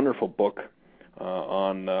wrote a wonderful book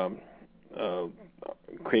on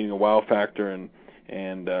creating a wow factor and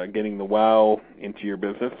getting the wow into your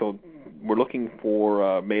business. So we're looking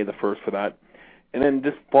for May the 1st for that. And then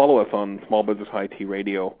just follow us on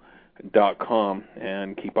smallbusinessitradio.com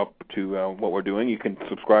and keep up to what we're doing. You can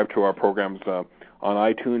subscribe to our programs on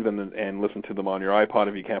iTunes and listen to them on your iPod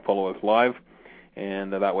if you can't follow us live.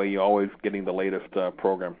 And that way you're always getting the latest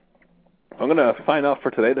program. I'm going to sign off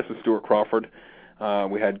for today. This is Stuart Crawford.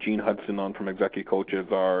 We had Jean Hudson on from Executive Coach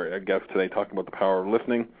as our guest today talking about the power of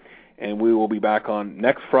listening. And we will be back on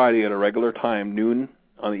next Friday at a regular time, noon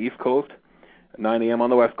on the East Coast, 9 a.m. on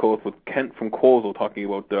the West Coast, with Kent from Quozel talking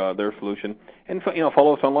about their solution. And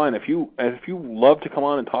follow us online. If you love to come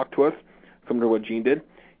on and talk to us, similar to what Jean did,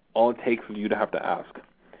 all it takes is you to have to ask.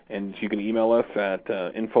 And you can email us at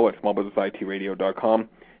info@smallbusinesssitradio.com.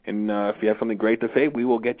 And if you have something great to say, we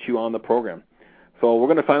will get you on the program. So we're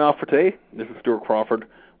going to sign off for today. This is Stuart Crawford,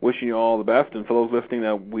 wishing you all the best. And for those listening,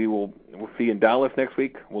 we'll see you in Dallas next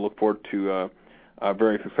week. We'll look forward to a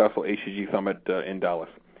very successful HCG Summit in Dallas.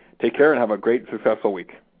 Take care and have a great, successful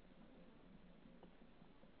week.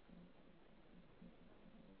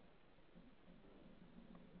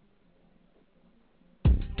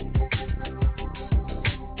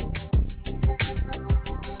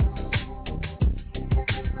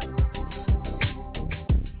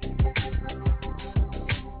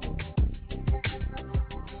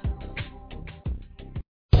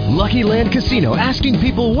 Lucky Land Casino, asking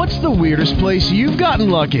people, what's the weirdest place you've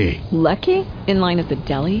gotten lucky? Lucky? In line at the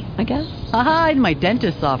deli, I guess? Aha, in my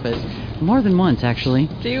dentist's office. More than once, actually.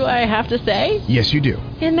 Do I have to say? Yes, you do.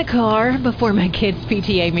 In the car before my kids'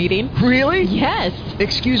 PTA meeting. Really? Yes.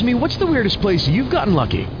 Excuse me, what's the weirdest place you've gotten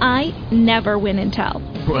lucky? I never win and tell.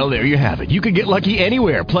 Well, there you have it. You can get lucky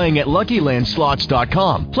anywhere, playing at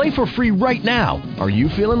LuckyLandSlots.com. Play for free right now. Are you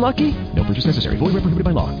feeling lucky? No purchase necessary. Void where prohibited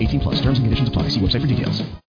by law. 18+. Terms and conditions apply. See website for details.